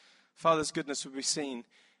 Father's goodness would be seen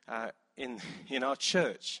in our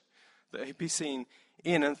church, that he'd be seen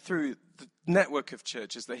in and through the network of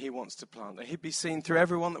churches that he wants to plant, that he'd be seen through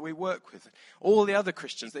everyone that we work with, all the other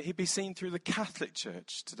Christians, that he'd be seen through the Catholic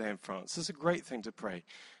Church today in France. It's a great thing to pray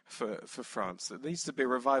for France. There needs to be a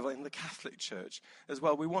revival in the Catholic Church as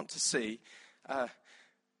well. We want to see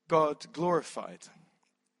God glorified.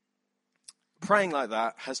 Praying like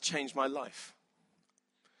that has changed my life.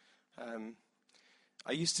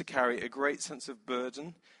 I used to carry a great sense of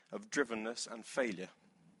burden, of drivenness and failure.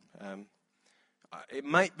 It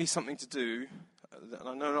might be something to do, and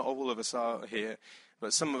I know not all of us are here,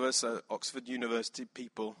 but some of us are Oxford University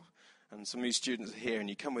people, and some of you students are here, and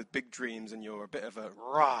you come with big dreams, and you're a bit of a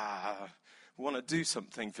want to do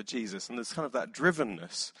something for Jesus, and there's kind of that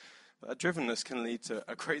drivenness. That drivenness can lead to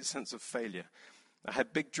a great sense of failure. I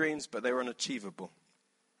had big dreams, but they were unachievable.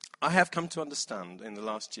 I have come to understand in the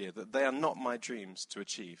last year that they are not my dreams to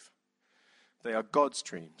achieve. They are God's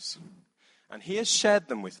dreams. And he has shared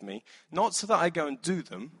them with me, not so that I go and do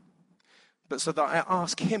them, but so that I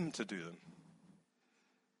ask him to do them.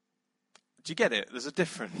 Do you get it? There's a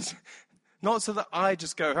difference. Not so that I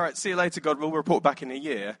just go, all right, see you later, God, we'll report back in a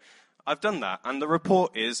year. I've done that, and the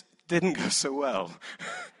report is, didn't go so well.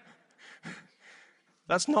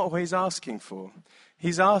 That's not what he's asking for.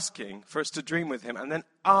 He's asking for us to dream with him and then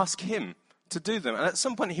ask him to do them. And at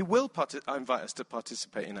some point, he will invite us to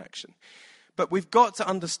participate in action. But we've got to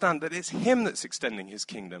understand that it's him that's extending his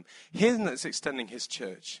kingdom, him that's extending his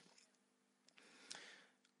church.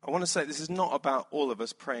 I want to say this is not about all of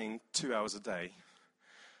us praying 2 hours a day.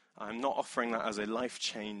 I'm not offering that as a life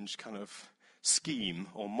change kind of scheme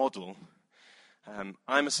or model.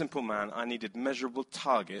 I'm a simple man. I needed measurable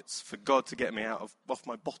targets for God to get me off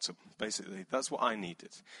my bottom, basically. That's what I needed.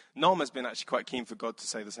 Norm has been actually quite keen for God to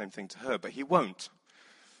say the same thing to her, but he won't.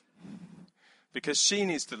 Because she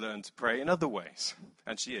needs to learn to pray in other ways.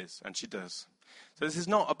 And she is, and she does. So this is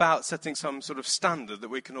not about setting some sort of standard that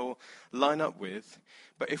we can all line up with.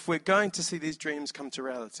 But if we're going to see these dreams come to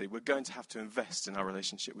reality, we're going to have to invest in our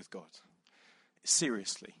relationship with God.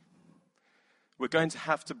 Seriously. We're going to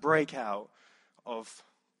have to break out of...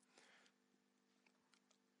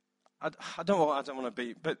 I don't want to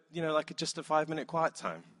be, but, like just a 5-minute quiet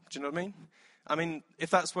time. Do you know what I mean? I mean, if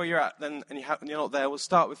that's where you're at, then and you're not there, we'll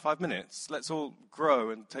start with 5 minutes. Let's all grow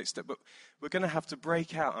and take steps. But we're going to have to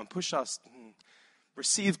break out and push us,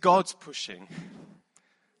 receive God's pushing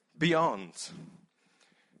beyond.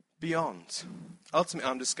 Ultimately,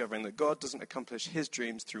 I'm discovering that God doesn't accomplish his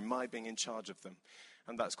dreams through my being in charge of them.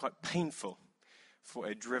 And that's quite painful for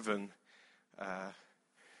a driven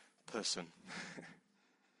person.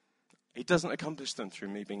 He doesn't accomplish them through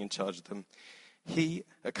me being in charge of them. He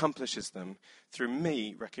accomplishes them through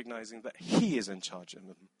me recognizing that he is in charge of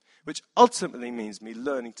them, which ultimately means me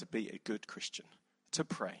learning to be a good Christian, to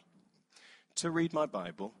pray, to read my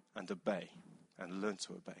Bible and obey, and learn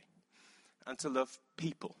to obey, and to love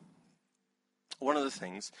people. One of the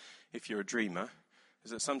things, if you're a dreamer, is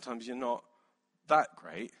that sometimes you're not that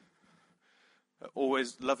great at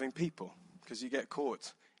always loving people, because you get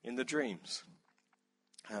caught in the dreams.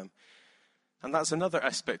 And that's another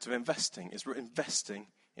aspect of investing, is we're investing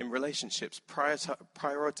in relationships.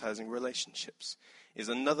 Prioritizing relationships is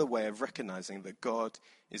another way of recognizing that God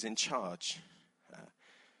is in charge.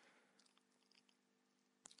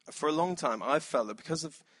 For a long time, I felt that because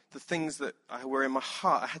of the things that were in my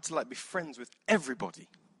heart, I had to be friends with everybody.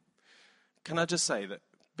 Can I just say that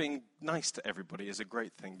being nice to everybody is a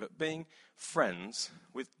great thing, but being friends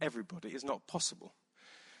with everybody is not possible.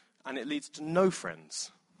 And it leads to no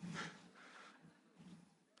friends.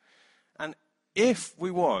 And if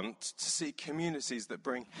we want to see communities that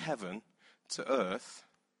bring heaven to earth,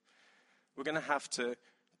 we're going to have to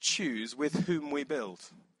choose with whom we build.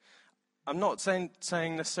 I'm not saying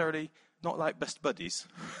necessarily not like best buddies,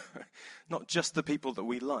 not just the people that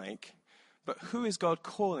we like, but who is God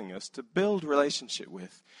calling us to build relationship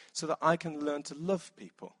with so that I can learn to love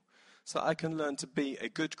people, so that I can learn to be a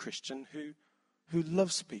good Christian who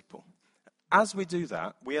loves people. As we do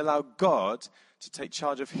that, we allow God to take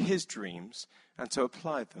charge of his dreams and to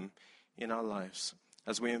apply them in our lives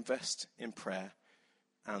as we invest in prayer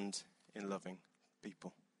and in loving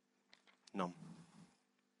people. Nom.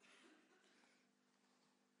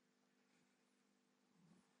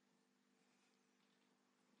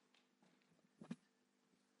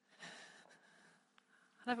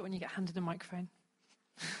 I love it when you get handed a microphone.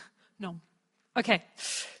 Nom. Okay,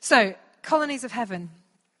 so colonies of heaven.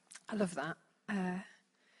 I love that. It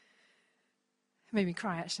made me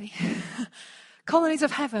cry, actually. Colonies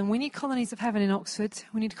of heaven. We need colonies of heaven in Oxford.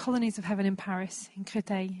 We need colonies of heaven in Paris, in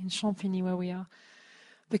Créteil, in Champigny, where we are.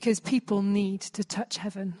 Because people need to touch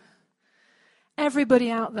heaven. Everybody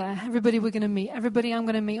out there, everybody we're going to meet, everybody I'm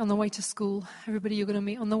going to meet on the way to school, everybody you're going to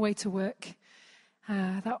meet on the way to work,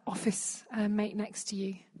 that office mate next to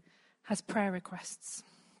you has prayer requests.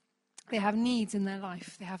 They have needs in their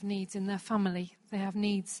life. They have needs in their family. They have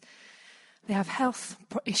needs. They have health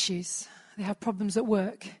issues. They have problems at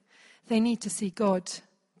work. They need to see God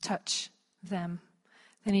touch them.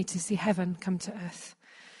 They need to see heaven come to earth.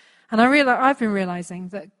 And I've been realizing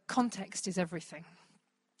that context is everything.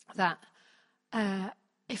 That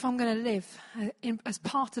if I'm going to live as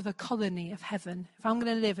part of a colony of heaven, if I'm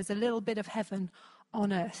going to live as a little bit of heaven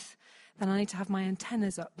on earth, then I need to have my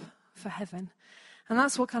antennas up for heaven. And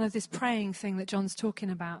that's what kind of this praying thing that John's talking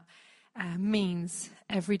about means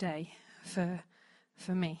every day for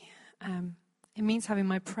me. It means having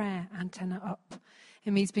my prayer antenna up.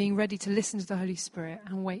 It means being ready to listen to the Holy Spirit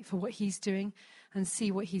and wait for what he's doing and see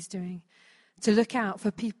what he's doing. To look out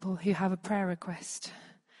for people who have a prayer request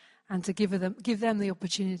and to give them the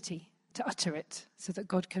opportunity to utter it so that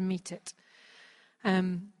God can meet it.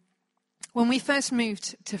 When we first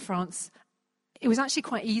moved to France, it was actually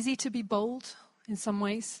quite easy to be bold in some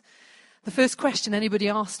ways. The first question anybody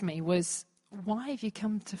asked me was, why have you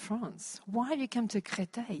come to France? Why have you come to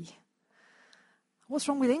Créteil? What's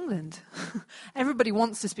wrong with England? Everybody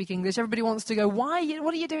wants to speak English. Everybody wants to go, what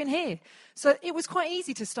are you doing here? So it was quite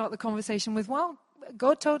easy to start the conversation with, well,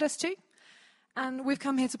 God told us to, and we've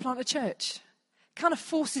come here to plant a church. It kind of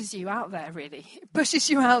forces you out there, really. It pushes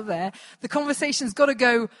you out there. The conversation's got to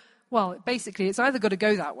go, well, basically, it's either got to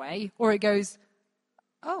go that way, or it goes,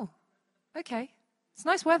 oh, okay, it's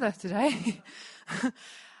nice weather today.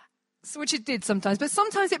 So, which it did sometimes. But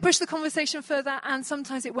sometimes it pushed the conversation further, and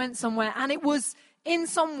sometimes it went somewhere. And it was, in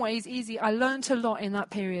some ways, easy. I learned a lot in that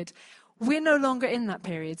period. We're no longer in that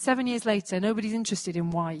period. 7 years later, nobody's interested in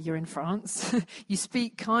why you're in France. You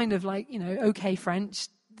speak kind of like, okay French.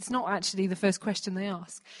 It's not actually the first question they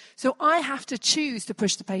ask. So I have to choose to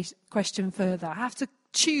push the question further. I have to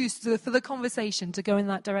choose for the conversation to go in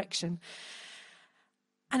that direction.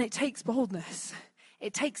 And it takes boldness.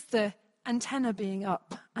 It takes the antenna being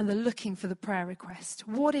up and the looking for the prayer request.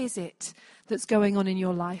 What is it that's going on in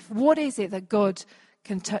your life? What is it that God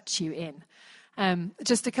can touch you in?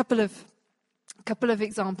 Just a couple of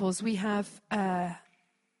examples. We have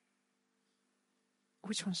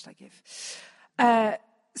which one should I give?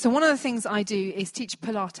 So one of the things I do is teach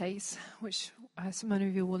Pilates, which many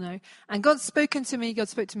of you will know. And God spoke to me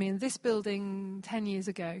in this building 10 years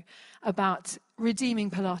ago about redeeming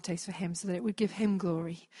Pilates for him so that it would give him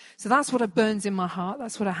glory. So that's what burns in my heart.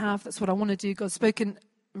 That's what I have. That's what I want to do. God's spoken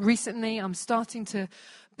recently. I'm starting to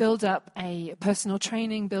build up a personal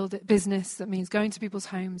training business. That means going to people's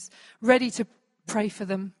homes, ready to pray for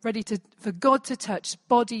them, ready for God to touch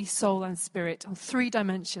body, soul, and spirit on 3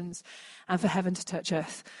 dimensions, and for heaven to touch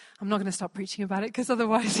earth. I'm not going to stop preaching about it because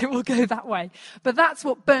otherwise it will go that way. But that's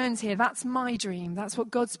what burns here. That's my dream. That's what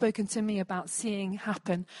God's spoken to me about seeing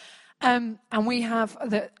happen. And we have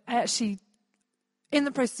actually in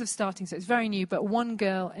the process of starting, so it's very new, but one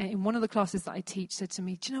girl in one of the classes that I teach said to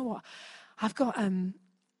me, do you know what? I've got a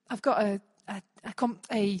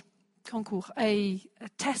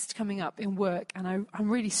test coming up in work, and I'm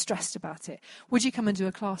really stressed about it. Would you come and do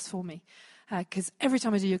a class for me? Because every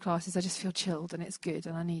time I do your classes, I just feel chilled, and it's good,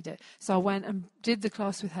 and I need it. So I went and did the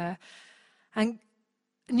class with her, and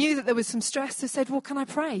knew that there was some stress. So I said, well, can I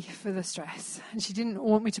pray for the stress? And she didn't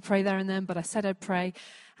want me to pray there and then, but I said I'd pray.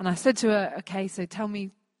 And I said to her, okay, so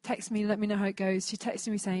text me, let me know how it goes. She texted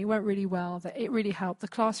me saying it went really well, that it really helped, the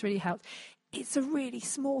class really helped. It's a really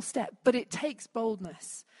small step, but it takes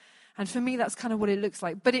boldness. And for me, that's kind of what it looks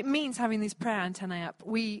like. But it means having this prayer antenna up.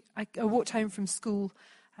 I walked home from school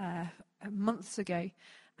months ago,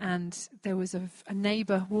 and there was a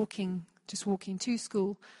neighbour just walking to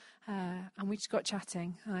school, and we just got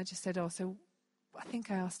chatting. And I just said, so I think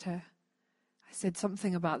I asked her, I said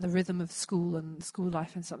something about the rhythm of school and school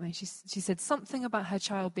life and something. She said something about her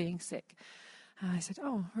child being sick. And I said,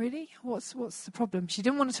 oh, really? What's the problem? She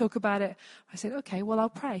didn't want to talk about it. I said, okay, well, I'll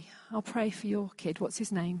pray. I'll pray for your kid. What's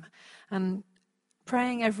his name? And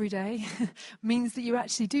praying every day means that you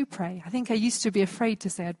actually do pray. I think I used to be afraid to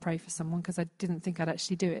say I'd pray for someone because I didn't think I'd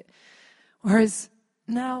actually do it. Whereas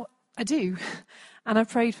now I do. And I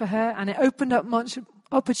prayed for her, and it opened up much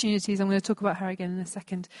opportunities. I'm going to talk about her again in a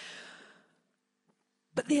second.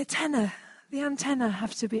 But the antenna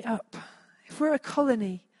have to be up. If we're a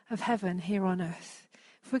colony of heaven here on earth,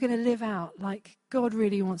 if we're going to live out like God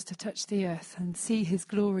really wants to touch the earth and see his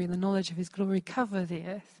glory and the knowledge of his glory cover the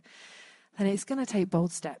earth, then it's going to take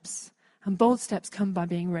bold steps. And bold steps come by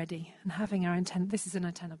being ready and having our antenna. This is an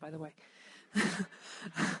antenna, by the way.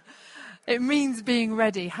 It means being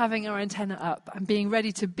ready, having our antenna up, and being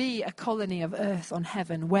ready to be a colony of earth on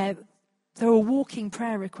heaven where there are walking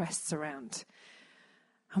prayer requests around.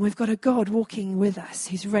 And we've got a God walking with us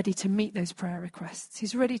who's ready to meet those prayer requests.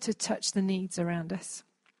 He's ready to touch the needs around us.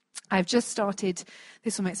 I've just started,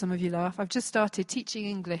 this will make some of you laugh, I've just started teaching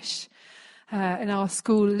English in our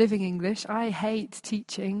school, Living English. I hate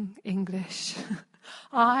teaching English.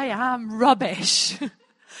 I am rubbish.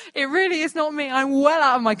 It really is not me. I'm well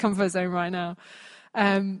out of my comfort zone right now.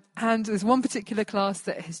 And there's one particular class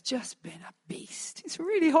that has just been a beast. It's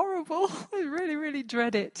really horrible. I really, really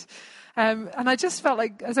dread it. And I just felt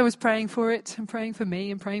like, as I was praying for it, and praying for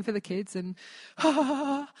me, and praying for the kids, and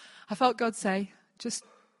I felt God say, just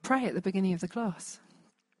pray at the beginning of the class.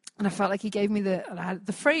 And I felt like he gave me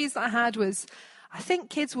the phrase that I had was, I think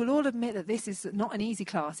kids will all admit that this is not an easy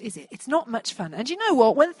class, is it? It's not much fun. And you know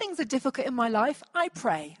what? When things are difficult in my life, I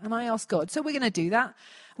pray and I ask God. So we're going to do that.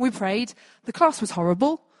 We prayed. The class was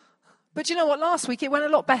horrible. But you know what? Last week it went a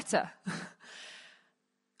lot better.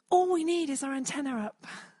 All we need is our antenna up.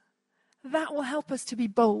 That will help us to be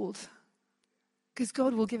bold. Because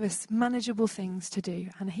God will give us manageable things to do.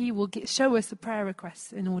 And he will show us the prayer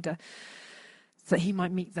requests in order so that he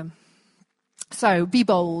might meet them. So be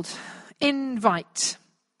bold. Invite.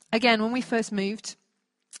 Again, when we first moved,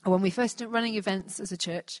 or when we first started running events as a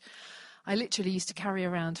church, I literally used to carry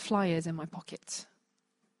around flyers in my pocket.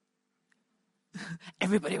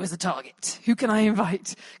 Everybody was a target. Who can I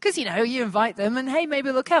invite? Because, you invite them and, hey,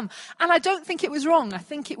 maybe they'll come. And I don't think it was wrong. I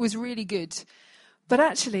think it was really good. But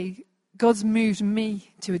actually, God's moved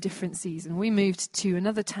me to a different season. We moved to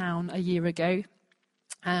another town a year ago.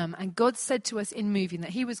 And God said to us in moving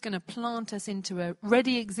that he was going to plant us into a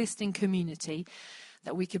ready existing community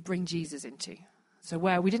that we could bring Jesus into. So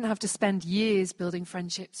where we didn't have to spend years building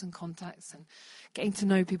friendships and contacts and getting to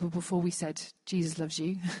know people before we said, Jesus loves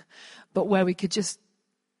you, but where we could just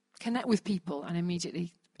connect with people and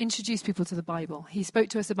immediately introduce people to the Bible. He spoke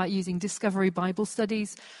to us about using Discovery Bible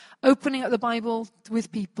studies, opening up the Bible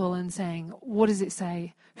with people and saying, what does it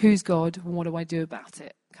say? Who's God? And what do I do about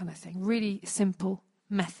it? Kind of thing. Really simple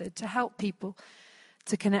method to help people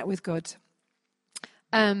to connect with God.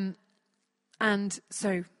 And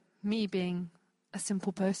so me being a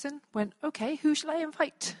simple person went, okay, who shall I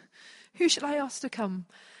invite? Who shall I ask to come?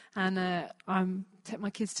 And I take my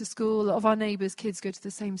kids to school. A lot of our neighbours' kids go to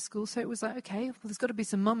the same school. So it was like, okay, well, there's got to be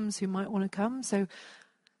some mums who might want to come. So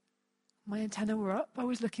my antenna were up. I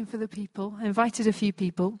was looking for the people. I invited a few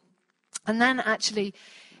people. And then actually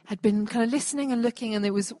had been kind of listening and looking. And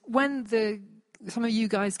it was when some of you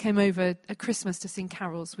guys came over at Christmas to sing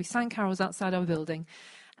carols. We sang carols outside our building.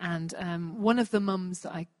 And one of the mums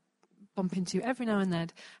that I bump into every now and then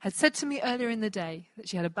had said to me earlier in the day that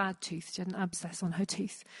she had a bad tooth. She had an abscess on her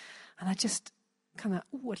tooth. And I just kind of,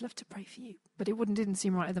 I'd love to pray for you. But it didn't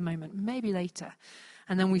seem right at the moment. Maybe later.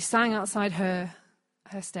 And then we sang outside her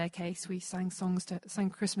staircase. We sang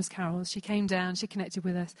Christmas carols. She came down. She connected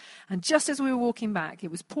with us. And just as we were walking back,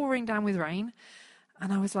 it was pouring down with rain.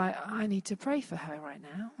 And I was like, I need to pray for her right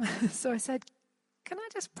now. So I said, can I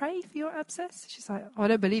just pray for your abscess? She's like, I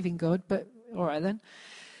don't believe in God, but all right then.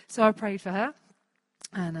 So I prayed for her,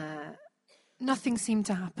 and nothing seemed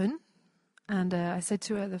to happen. And I said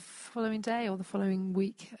to her the following day or the following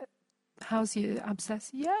week, how's your abscess?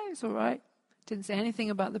 Yeah, it's all right. Didn't say anything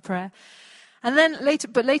about the prayer. And then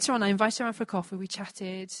later on, I invited her out for coffee. We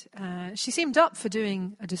chatted. She seemed up for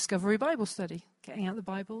doing a Discovery Bible study, getting out the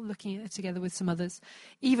Bible, looking at it together with some others,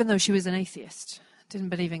 even though she was an atheist, didn't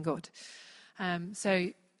believe in God. So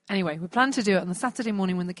anyway, we planned to do it on the Saturday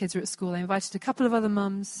morning when the kids were at school. I invited a couple of other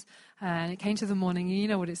mums, and it came to the morning. You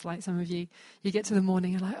know what it's like, some of you. You get to the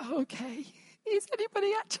morning and like, oh, okay, is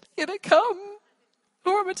anybody actually going to come?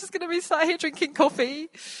 Or am I just going to be sat here drinking coffee?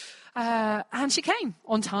 And she came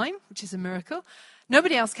on time, which is a miracle.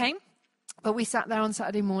 Nobody else came, but we sat there on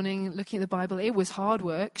Saturday morning looking at the Bible. It was hard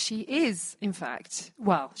work. She is, in fact,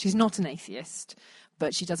 she's not an atheist,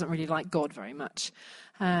 but she doesn't really like God very much.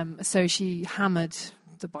 So she hammered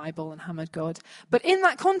the Bible and hammered God. But in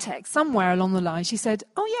that context, somewhere along the line, she said,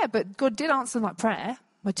 oh yeah, but God did answer that prayer.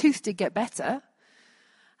 My tooth did get better.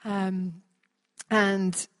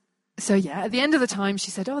 And so yeah, at the end of the time,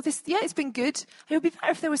 she said, it's been good. It would be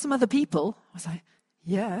better if there were some other people. I was like,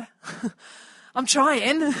 yeah, I'm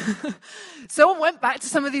trying. So I went back to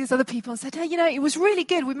some of these other people and said, hey, it was really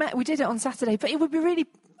good. We did it on Saturday, but it would be really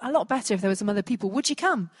a lot better if there were some other people. Would you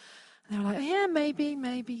come? And they were like, yeah,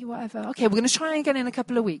 maybe, whatever. Okay, we're going to try again in a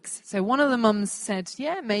couple of weeks. So one of the mums said,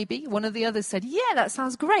 yeah, maybe. One of the others said, yeah, that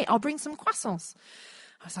sounds great. I'll bring some croissants.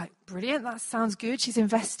 I was like, brilliant, that sounds good. She's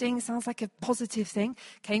investing, sounds like a positive thing.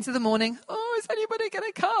 Came to the morning, oh, is anybody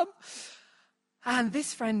going to come? And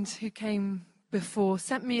this friend who came before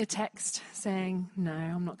sent me a text saying, no,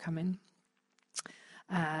 I'm not coming.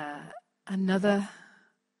 Another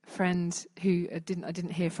friend who I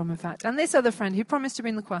didn't hear from, in fact, and this other friend who promised to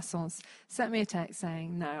bring the croissants sent me a text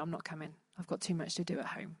saying, no, I'm not coming. I've got too much to do at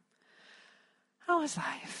home. I was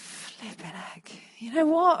like, flipping heck. You know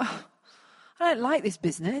what? I don't like this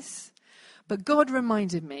business. But God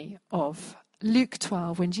reminded me of Luke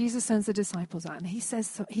 12 when Jesus sends the disciples out, and he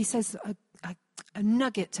says a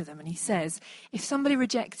nugget to them, and he says, if somebody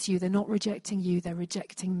rejects you, they're not rejecting you, they're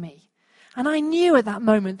rejecting me. And I knew at that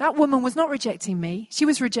moment that woman was not rejecting me, she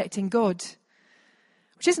was rejecting God,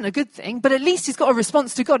 which isn't a good thing, but at least he's got a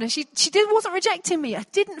response to God, and she wasn't rejecting me. I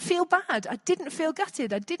didn't feel bad, I didn't feel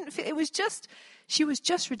gutted, she was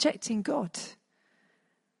just rejecting God.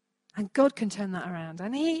 And God can turn that around.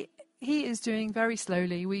 And he is doing very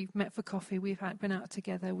slowly. We've met for coffee. We've been out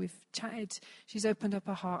together. We've chatted. She's opened up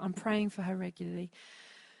her heart. I'm praying for her regularly.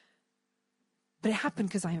 But it happened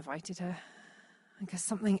because I invited her. And because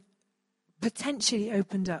something potentially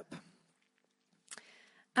opened up.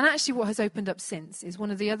 And actually what has opened up since is one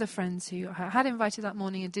of the other friends who I had invited that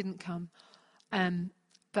morning and didn't come.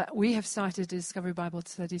 But we have started a Discovery Bible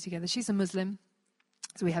study together. She's a Muslim.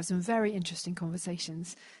 So we have some very interesting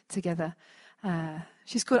conversations together.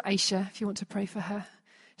 She's called Aisha, if you want to pray for her.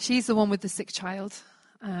 She's the one with the sick child.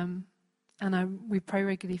 And we pray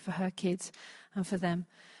regularly for her kids and for them.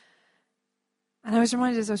 And I was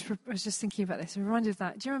reminded, as I was just thinking about this, I'm reminded of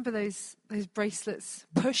that. Do you remember those bracelets?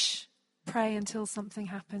 Push, pray until something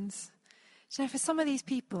happens. Do you know, for some of these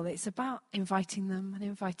people, it's about inviting them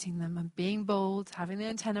and being bold, having the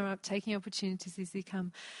antenna up, taking opportunities as they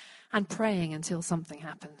come, and praying until something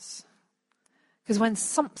happens. Because when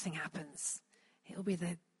something happens, it'll be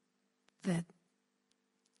the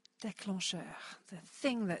déclencheur, the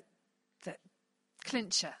thing that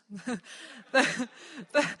clincher,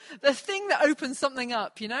 the thing that opens something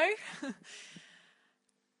up, you know?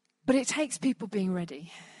 But it takes people being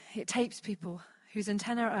ready. It takes people whose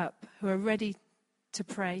antenna are up, who are ready to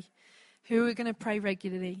pray, who are going to pray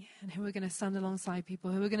regularly, and who are going to stand alongside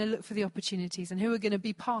people, who are going to look for the opportunities, and who are going to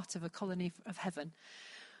be part of a colony of heaven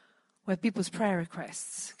where people's prayer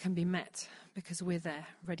requests can be met because we're there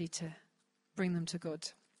ready to bring them to God.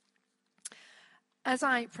 As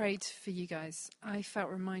I prayed for you guys, I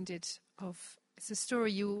felt reminded of, it's a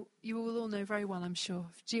story you will all know very well, I'm sure,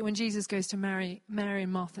 when Jesus goes to Mary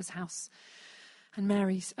and Martha's house, and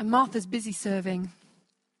Martha's busy serving,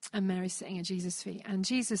 and Mary's sitting at Jesus' feet. And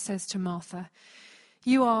Jesus says to Martha,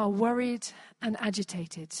 you are worried and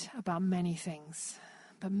agitated about many things,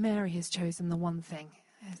 but Mary has chosen the one thing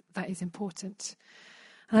that is important.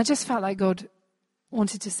 And I just felt like God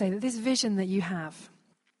wanted to say that this vision that you have,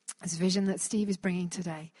 this vision that Steve is bringing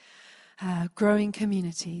today, growing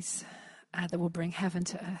communities that will bring heaven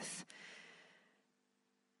to earth,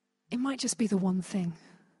 it might just be the one thing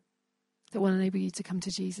that will enable you to come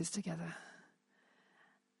to Jesus together.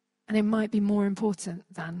 And it might be more important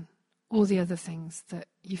than all the other things that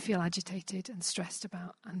you feel agitated and stressed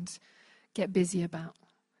about and get busy about.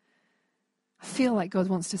 I feel like God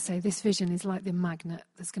wants to say this vision is like the magnet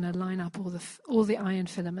that's going to line up all the iron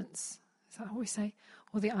filaments. Is that what we say?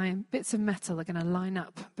 All the iron bits of metal are going to line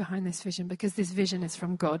up behind this vision because this vision is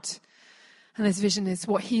from God. And this vision is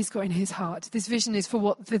what he's got in his heart. This vision is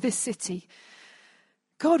for this city.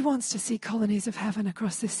 God wants to see colonies of heaven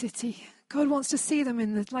across this city. God wants to see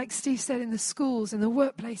them like Steve said, in the schools, in the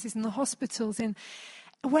workplaces, in the hospitals, in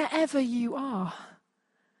wherever you are.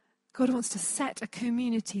 God wants to set a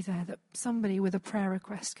community there that somebody with a prayer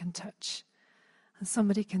request can touch. And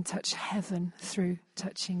somebody can touch heaven through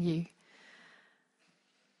touching you.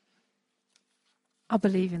 I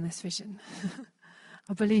believe in this vision.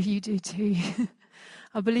 I believe you do too.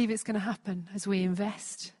 I believe it's going to happen as we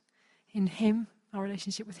invest in him, our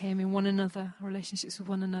relationship with him, in one another, our relationships with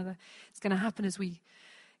one another. It's going to happen as we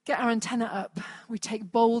get our antenna up, we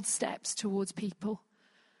take bold steps towards people,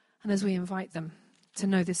 and as we invite them to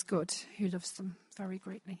know this God who loves them very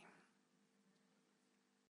greatly.